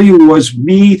value was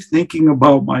me thinking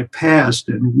about my past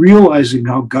and realizing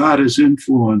how God has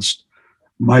influenced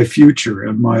my future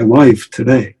and my life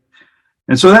today.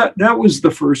 And so that was the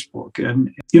first book.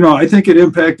 And, I think it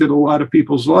impacted a lot of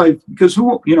people's life because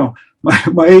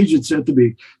my agent said to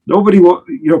me,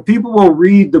 people will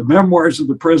read the memoirs of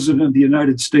the President of the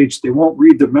United States. They won't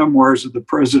read the memoirs of the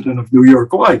President of New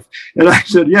York Life. And I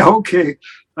said, yeah, okay,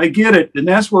 I get it. And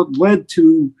that's what led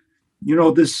to,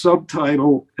 this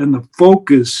subtitle and the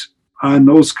focus on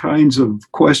those kinds of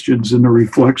questions and the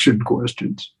reflection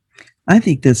questions. I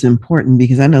think that's important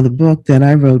because I know the book that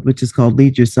I wrote, which is called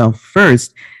Lead Yourself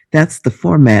First, that's the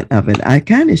format of it. I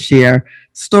kind of share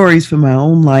stories from my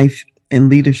own life in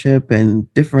leadership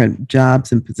and different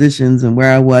jobs and positions and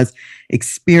where I was,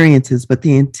 experiences. But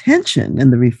the intention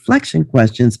and the reflection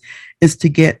questions is to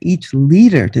get each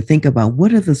leader to think about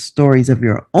what are the stories of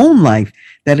your own life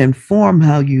that inform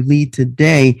how you lead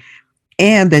today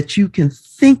and that you can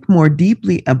think more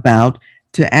deeply about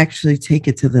to actually take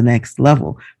it to the next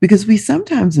level, because we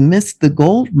sometimes miss the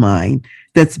gold mine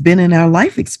that's been in our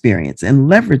life experience and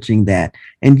leveraging that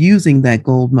and using that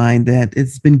gold mine that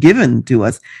has been given to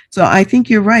us. So I think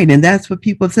you're right. And that's what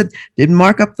people have said, didn't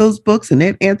mark up those books and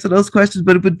didn't answer those questions,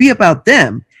 but it would be about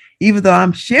them. Even though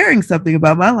I'm sharing something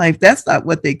about my life, that's not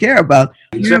what they care about.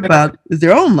 Exactly. Care about is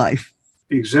their own life.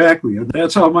 Exactly. And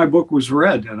that's how my book was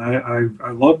read. And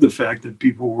I love the fact that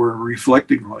people were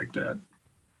reflecting like that.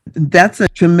 That's a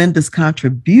tremendous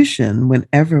contribution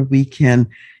whenever we can,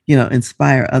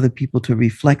 inspire other people to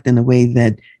reflect in a way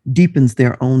that deepens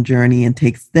their own journey and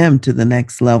takes them to the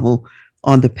next level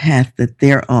on the path that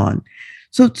they're on.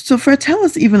 So Fred, tell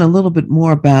us even a little bit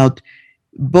more about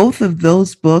both of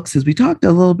those books, as we talked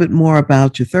a little bit more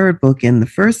about your third book in the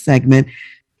first segment.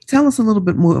 Tell us a little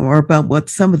bit more about what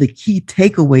some of the key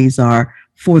takeaways are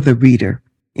for the reader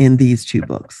in these two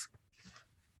books.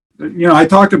 I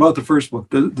talked about the first book.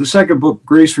 The second book,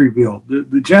 Grace Revealed.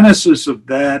 The genesis of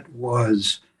that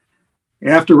was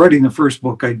after writing the first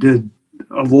book, I did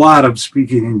a lot of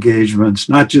speaking engagements,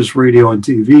 not just radio and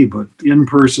TV, but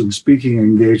in-person speaking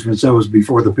engagements. That was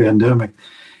before the pandemic.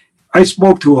 I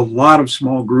spoke to a lot of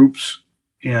small groups.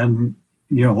 And,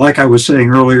 like I was saying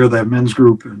earlier, that men's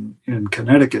group in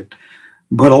Connecticut,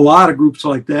 but a lot of groups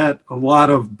like that, a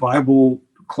lot of Bible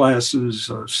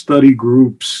classes, study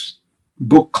groups,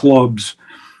 book clubs.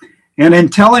 And in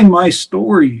telling my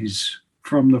stories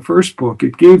from the first book,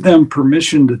 it gave them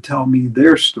permission to tell me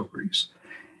their stories.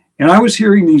 And I was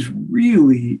hearing these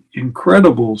really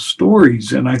incredible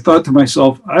stories. And I thought to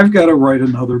myself, I've got to write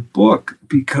another book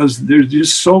because there's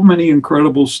just so many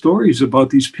incredible stories about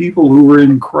these people who were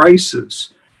in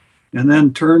crisis and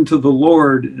then turned to the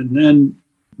Lord and then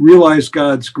realized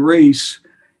God's grace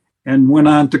and went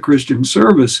on to Christian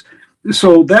service.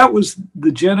 So that was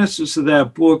the genesis of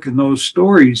that book and those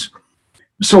stories.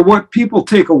 So what people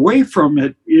take away from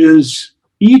it is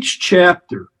each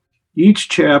chapter,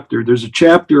 there's a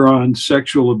chapter on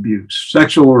sexual abuse,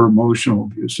 sexual or emotional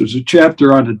abuse. There's a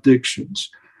chapter on addictions.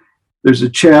 There's a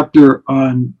chapter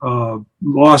on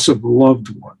loss of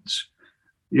loved ones.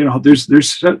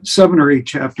 There's 7 or 8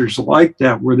 chapters like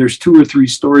that where there's 2 or 3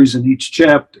 stories in each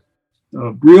chapter.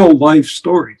 real life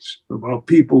stories about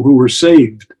people who were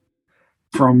saved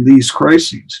from these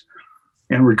crises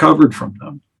and recovered from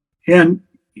them. And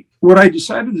what I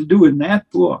decided to do in that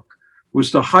book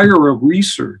was to hire a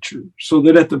researcher so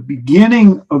that at the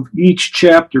beginning of each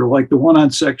chapter, like the one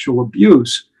on sexual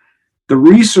abuse, the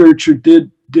researcher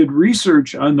did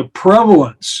research on the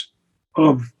prevalence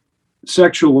of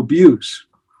sexual abuse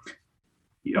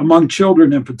among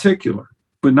children in particular,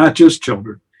 but not just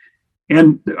children.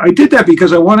 And I did that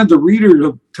because I wanted the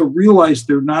reader to realize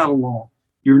they're not alone.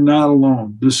 You're not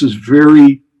alone. This is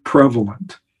very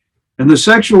prevalent. And the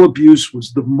sexual abuse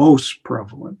was the most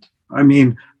prevalent. I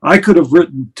mean, I could have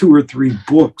written 2 or 3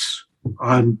 books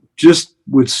on just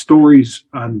with stories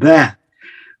on that.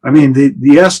 I mean,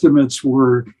 the estimates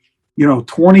were,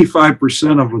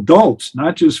 25% of adults,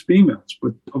 not just females,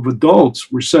 but of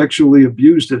adults were sexually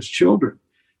abused as children.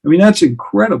 I mean, that's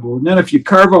incredible. And then if you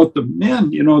carve out the men,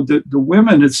 the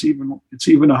women, it's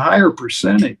even a higher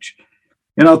percentage.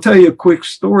 And I'll tell you a quick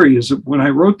story is that when I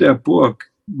wrote that book,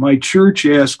 my church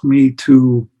asked me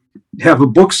to have a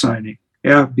book signing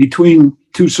between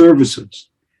 2 services.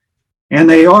 And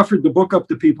they offered the book up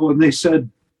to people and they said,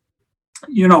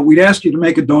 we'd ask you to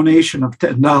make a donation of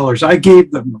 $10. I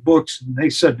gave them the books and they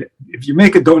said, if you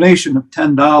make a donation of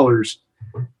 $10,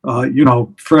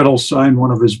 Fred will sign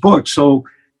one of his books. So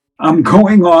I'm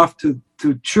going off to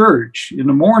church in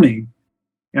the morning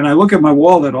and I look at my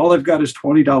wallet, all I've got is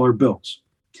 $20 bills.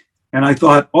 And I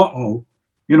thought,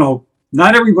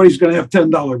 not everybody's going to have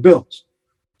 $10 bills.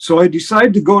 So I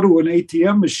decided to go to an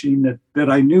ATM machine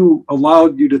that I knew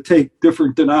allowed you to take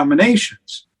different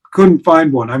denominations. Couldn't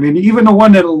find one. I mean, even the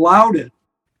one that allowed it,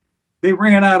 they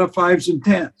ran out of 5s and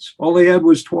 10s. All they had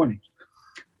was 20s.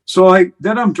 So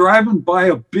I'm driving by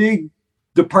a big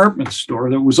department store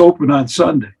that was open on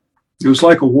Sunday. It was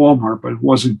like a Walmart, but it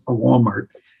wasn't a Walmart.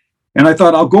 And I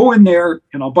thought, I'll go in there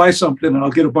and I'll buy something and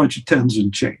I'll get a bunch of 10s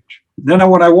and change. Then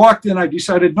when I walked in, I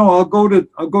decided, no, I'll go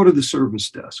to the service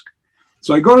desk.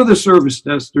 So I go to the service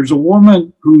desk. There's a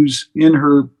woman who's in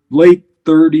her late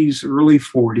 30s, early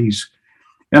 40s.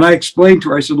 And I explained to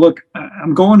her, I said, look,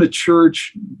 I'm going to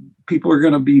church. People are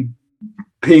going to be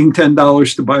paying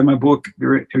 $10 to buy my book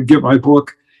or get my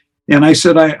book. And I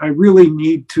said, I really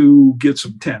need to get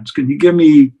some 10s. Can you give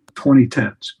me 20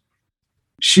 10s?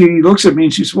 She looks at me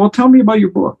and she said, well, tell me about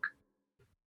your book.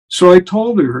 So I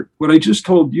told her what I just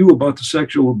told you about the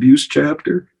sexual abuse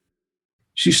chapter.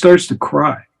 She starts to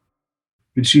cry.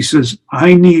 And she says,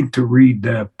 I need to read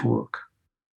that book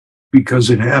because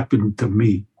it happened to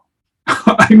me.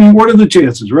 I mean, what are the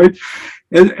chances, right?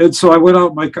 And so I went out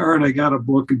in my car and I got a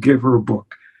book and gave her a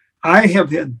book. I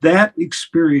have had that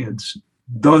experience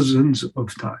dozens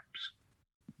of times.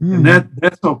 And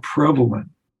that's how prevalent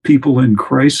people in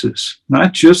crisis,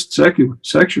 not just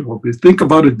sexual, but think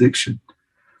about addiction.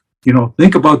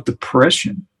 Think about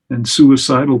depression and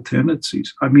suicidal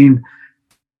tendencies. I mean,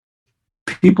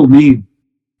 people need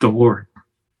the Lord.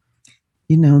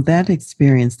 That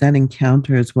experience, that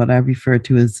encounter is what I refer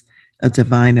to as a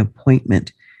divine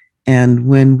appointment. And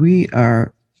when we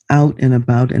are out and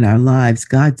about in our lives,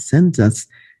 God sends us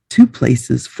to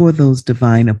places for those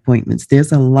divine appointments.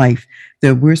 There's a life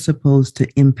that we're supposed to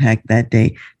impact that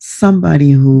day.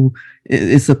 Somebody who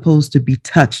is supposed to be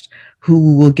touched,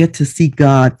 who will get to see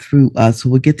God through us, who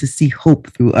will get to see hope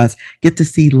through us, get to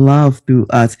see love through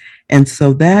us. And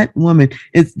so that woman,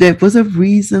 there was a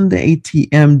reason the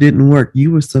ATM didn't work.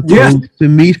 You were supposed to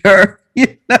meet her.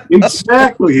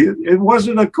 Exactly. It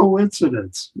wasn't a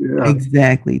coincidence. Yeah.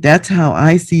 Exactly. That's how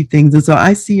I see things. And so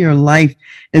I see your life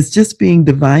as just being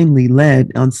divinely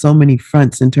led on so many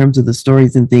fronts in terms of the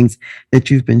stories and things that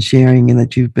you've been sharing and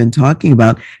that you've been talking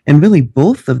about. And really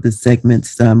both of the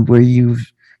segments where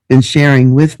you've been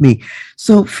sharing with me.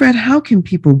 So Fred, how can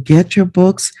people get your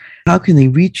books? How can they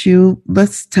reach you?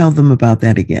 Let's tell them about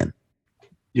that again.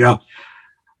 Yeah.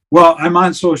 Well, I'm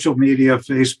on social media,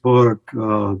 Facebook,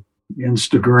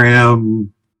 Instagram,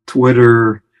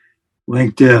 Twitter,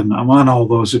 LinkedIn. I'm on all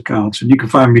those accounts, and you can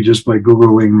find me just by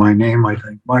Googling my name, I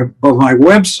think. But my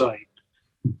website,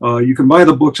 you can buy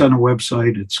the books on the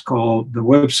website. The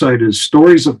website is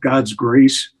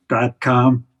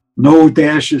storiesofgodsgrace.com. No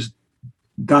dashes,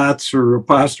 dots, or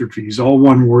apostrophes, all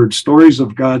one word,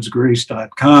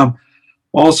 storiesofgodsgrace.com.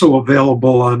 Also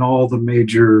available on all the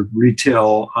major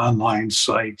retail online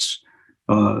sites.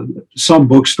 Some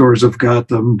bookstores have got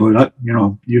them, but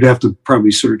you'd have to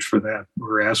probably search for that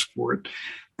or ask for it.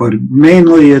 But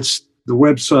mainly it's the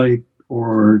website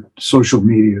or social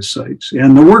media sites.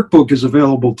 And the workbook is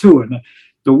available too. And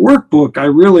the workbook,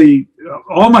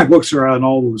 all my books are on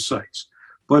all those sites.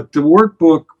 But the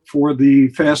workbook for the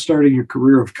Fast Starting Your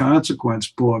Career of Consequence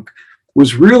book,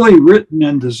 was really written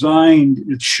and designed.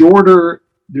 It's shorter.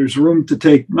 There's room to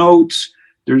take notes.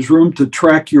 There's room to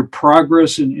track your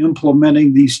progress in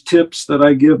implementing these tips that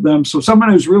I give them. So someone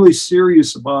who's really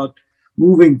serious about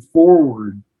moving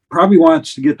forward probably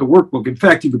wants to get the workbook. In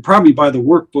fact, you could probably buy the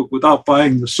workbook without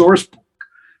buying the source book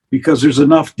because there's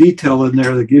enough detail in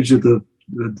there that gives you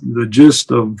the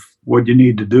gist of what you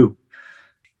need to do.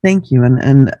 Thank you.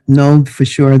 And know for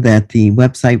sure that the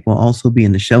website will also be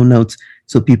in the show notes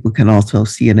so people can also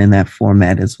see it in that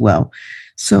format as well.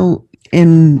 So,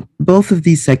 in both of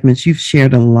these segments, you've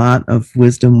shared a lot of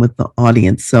wisdom with the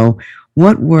audience. So,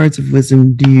 what words of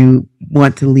wisdom do you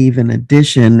want to leave in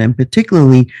addition, and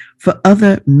particularly for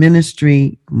other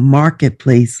ministry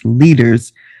marketplace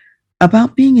leaders,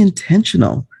 about being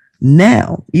intentional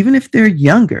now, even if they're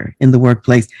younger in the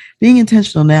workplace, being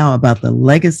intentional now about the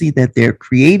legacy that they're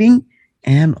creating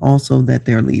and also that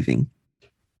they're leaving?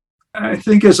 I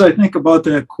think as I think about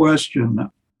that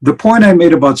question, the point I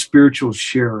made about spiritual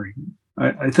sharing,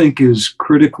 I think is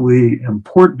critically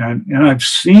important. And I've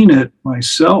seen it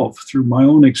myself through my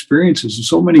own experiences. And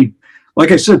so many,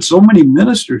 like I said, so many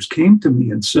ministers came to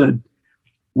me and said,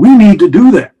 we need to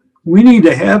do that. We need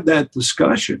to have that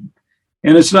discussion.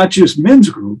 And it's not just men's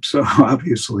groups,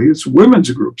 obviously, it's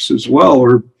women's groups as well,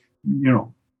 or,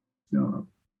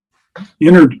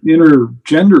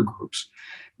 intergender groups.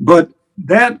 But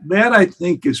that I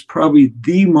think is probably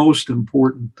the most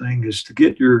important thing, is to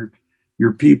get your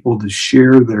people to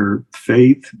share their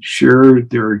faith, share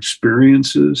their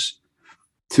experiences,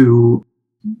 to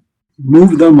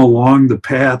move them along the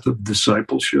path of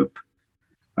discipleship.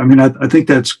 I mean, I think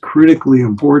that's critically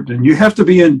important. And you have to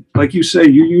be like you say,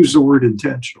 you use the word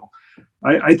intentional.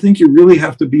 I think you really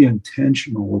have to be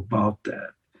intentional about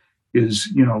that.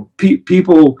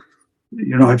 People,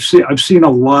 I've seen a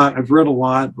lot, I've read a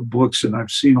lot of books, and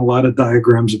I've seen a lot of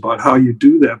diagrams about how you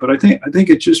do that. But I think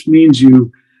it just means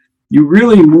you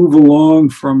really move along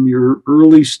from your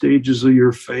early stages of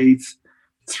your faith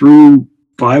through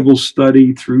Bible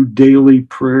study, through daily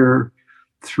prayer,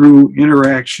 through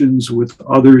interactions with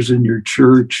others in your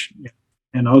church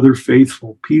and other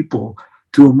faithful people,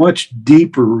 to a much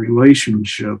deeper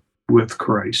relationship with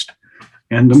Christ.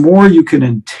 And the more you can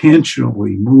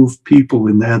intentionally move people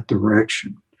in that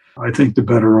direction, I think the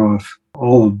better off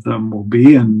all of them will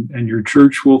be, and your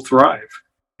church will thrive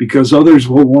because others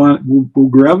will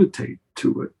gravitate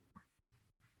to it.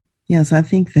 Yes, I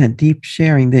think that deep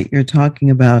sharing that you're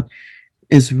talking about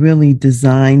is really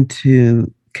designed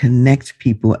to connect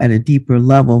people at a deeper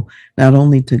level, not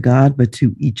only to God, but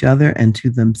to each other and to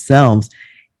themselves.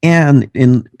 And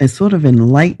it sort of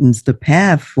enlightens the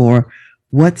path for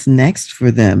what's next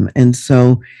for them. And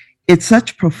so it's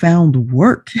such profound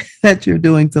work that you're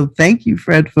doing. So thank you,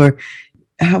 Fred, for,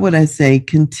 how would I say,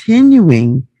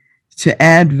 continuing to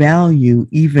add value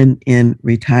even in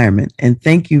retirement. And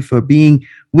thank you for being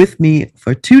with me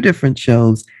for 2 different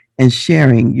shows and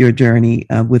sharing your journey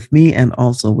with me and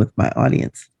also with my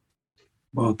audience.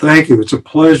 Well, thank you. It's a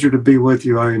pleasure to be with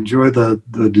you. I enjoy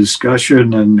the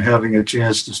discussion and having a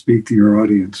chance to speak to your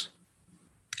audience.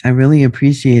 I really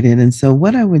appreciate it. And so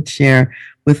what I would share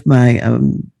with my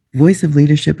Voice of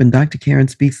Leadership and Dr. Karen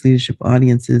Speaks Leadership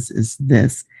audiences is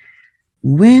this.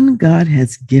 When God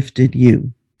has gifted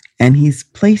you and he's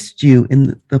placed you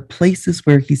in the places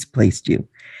where he's placed you,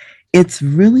 it's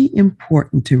really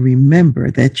important to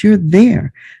remember that you're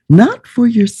there, not for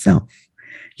yourself.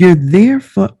 You're there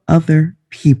for other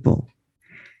people.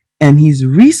 And he's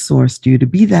resourced you to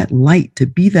be that light, to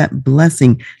be that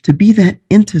blessing, to be that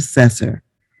intercessor,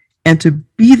 and to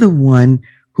be the one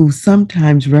who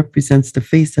sometimes represents the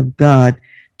face of God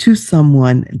to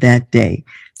someone that day.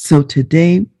 So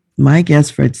today, my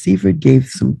guest, Fred Sievert, gave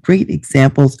some great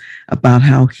examples about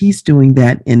how he's doing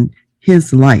that in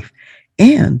his life.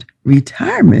 And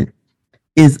retirement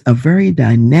is a very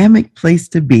dynamic place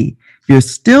to be. You're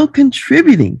still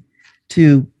contributing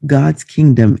to God's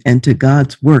kingdom and to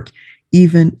God's work,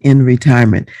 even in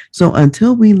retirement. So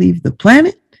until we leave the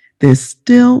planet, there's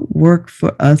still work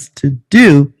for us to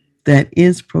do that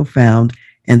is profound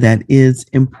and that is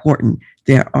important.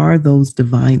 There are those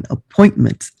divine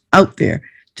appointments out there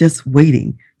just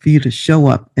waiting for you to show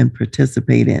up and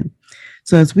participate in.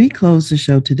 So as we close the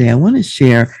show today, I want to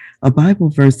share a Bible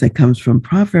verse that comes from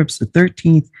Proverbs, the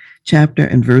 13th chapter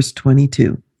and verse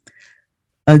 22.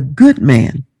 A good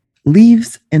man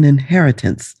leaves an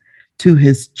inheritance to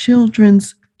his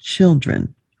children's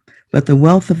children, but the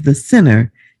wealth of the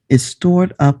sinner is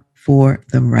stored up for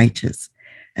the righteous.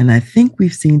 And I think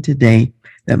we've seen today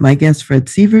that my guest, Fred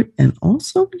Sievert, and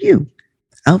also you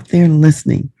out there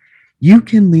listening, you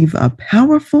can leave a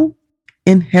powerful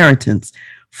inheritance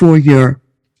for your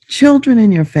children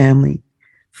in your family,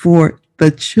 for the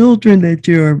children that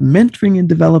you're mentoring and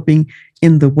developing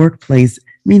in the workplace,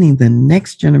 meaning the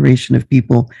next generation of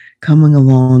people coming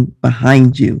along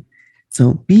behind you.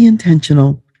 So be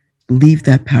intentional, leave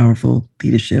that powerful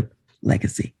leadership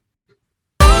legacy.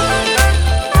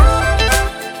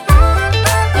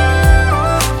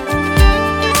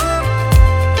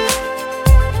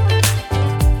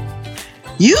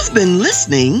 You've been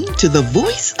listening to The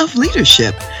Voice of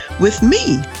Leadership with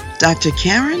me, Dr.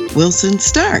 Karen Wilson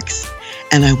Starks.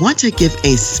 And I want to give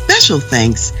a special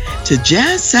thanks to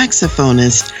jazz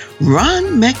saxophonist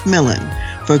Ron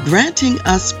McMillan for granting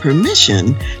us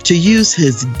permission to use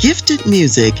his gifted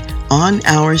music on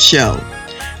our show.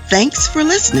 Thanks for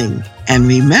listening, and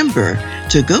remember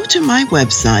to go to my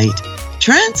website,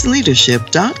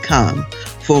 transleadership.com,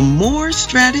 for more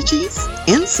strategies,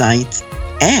 insights,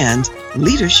 and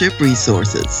leadership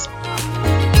resources.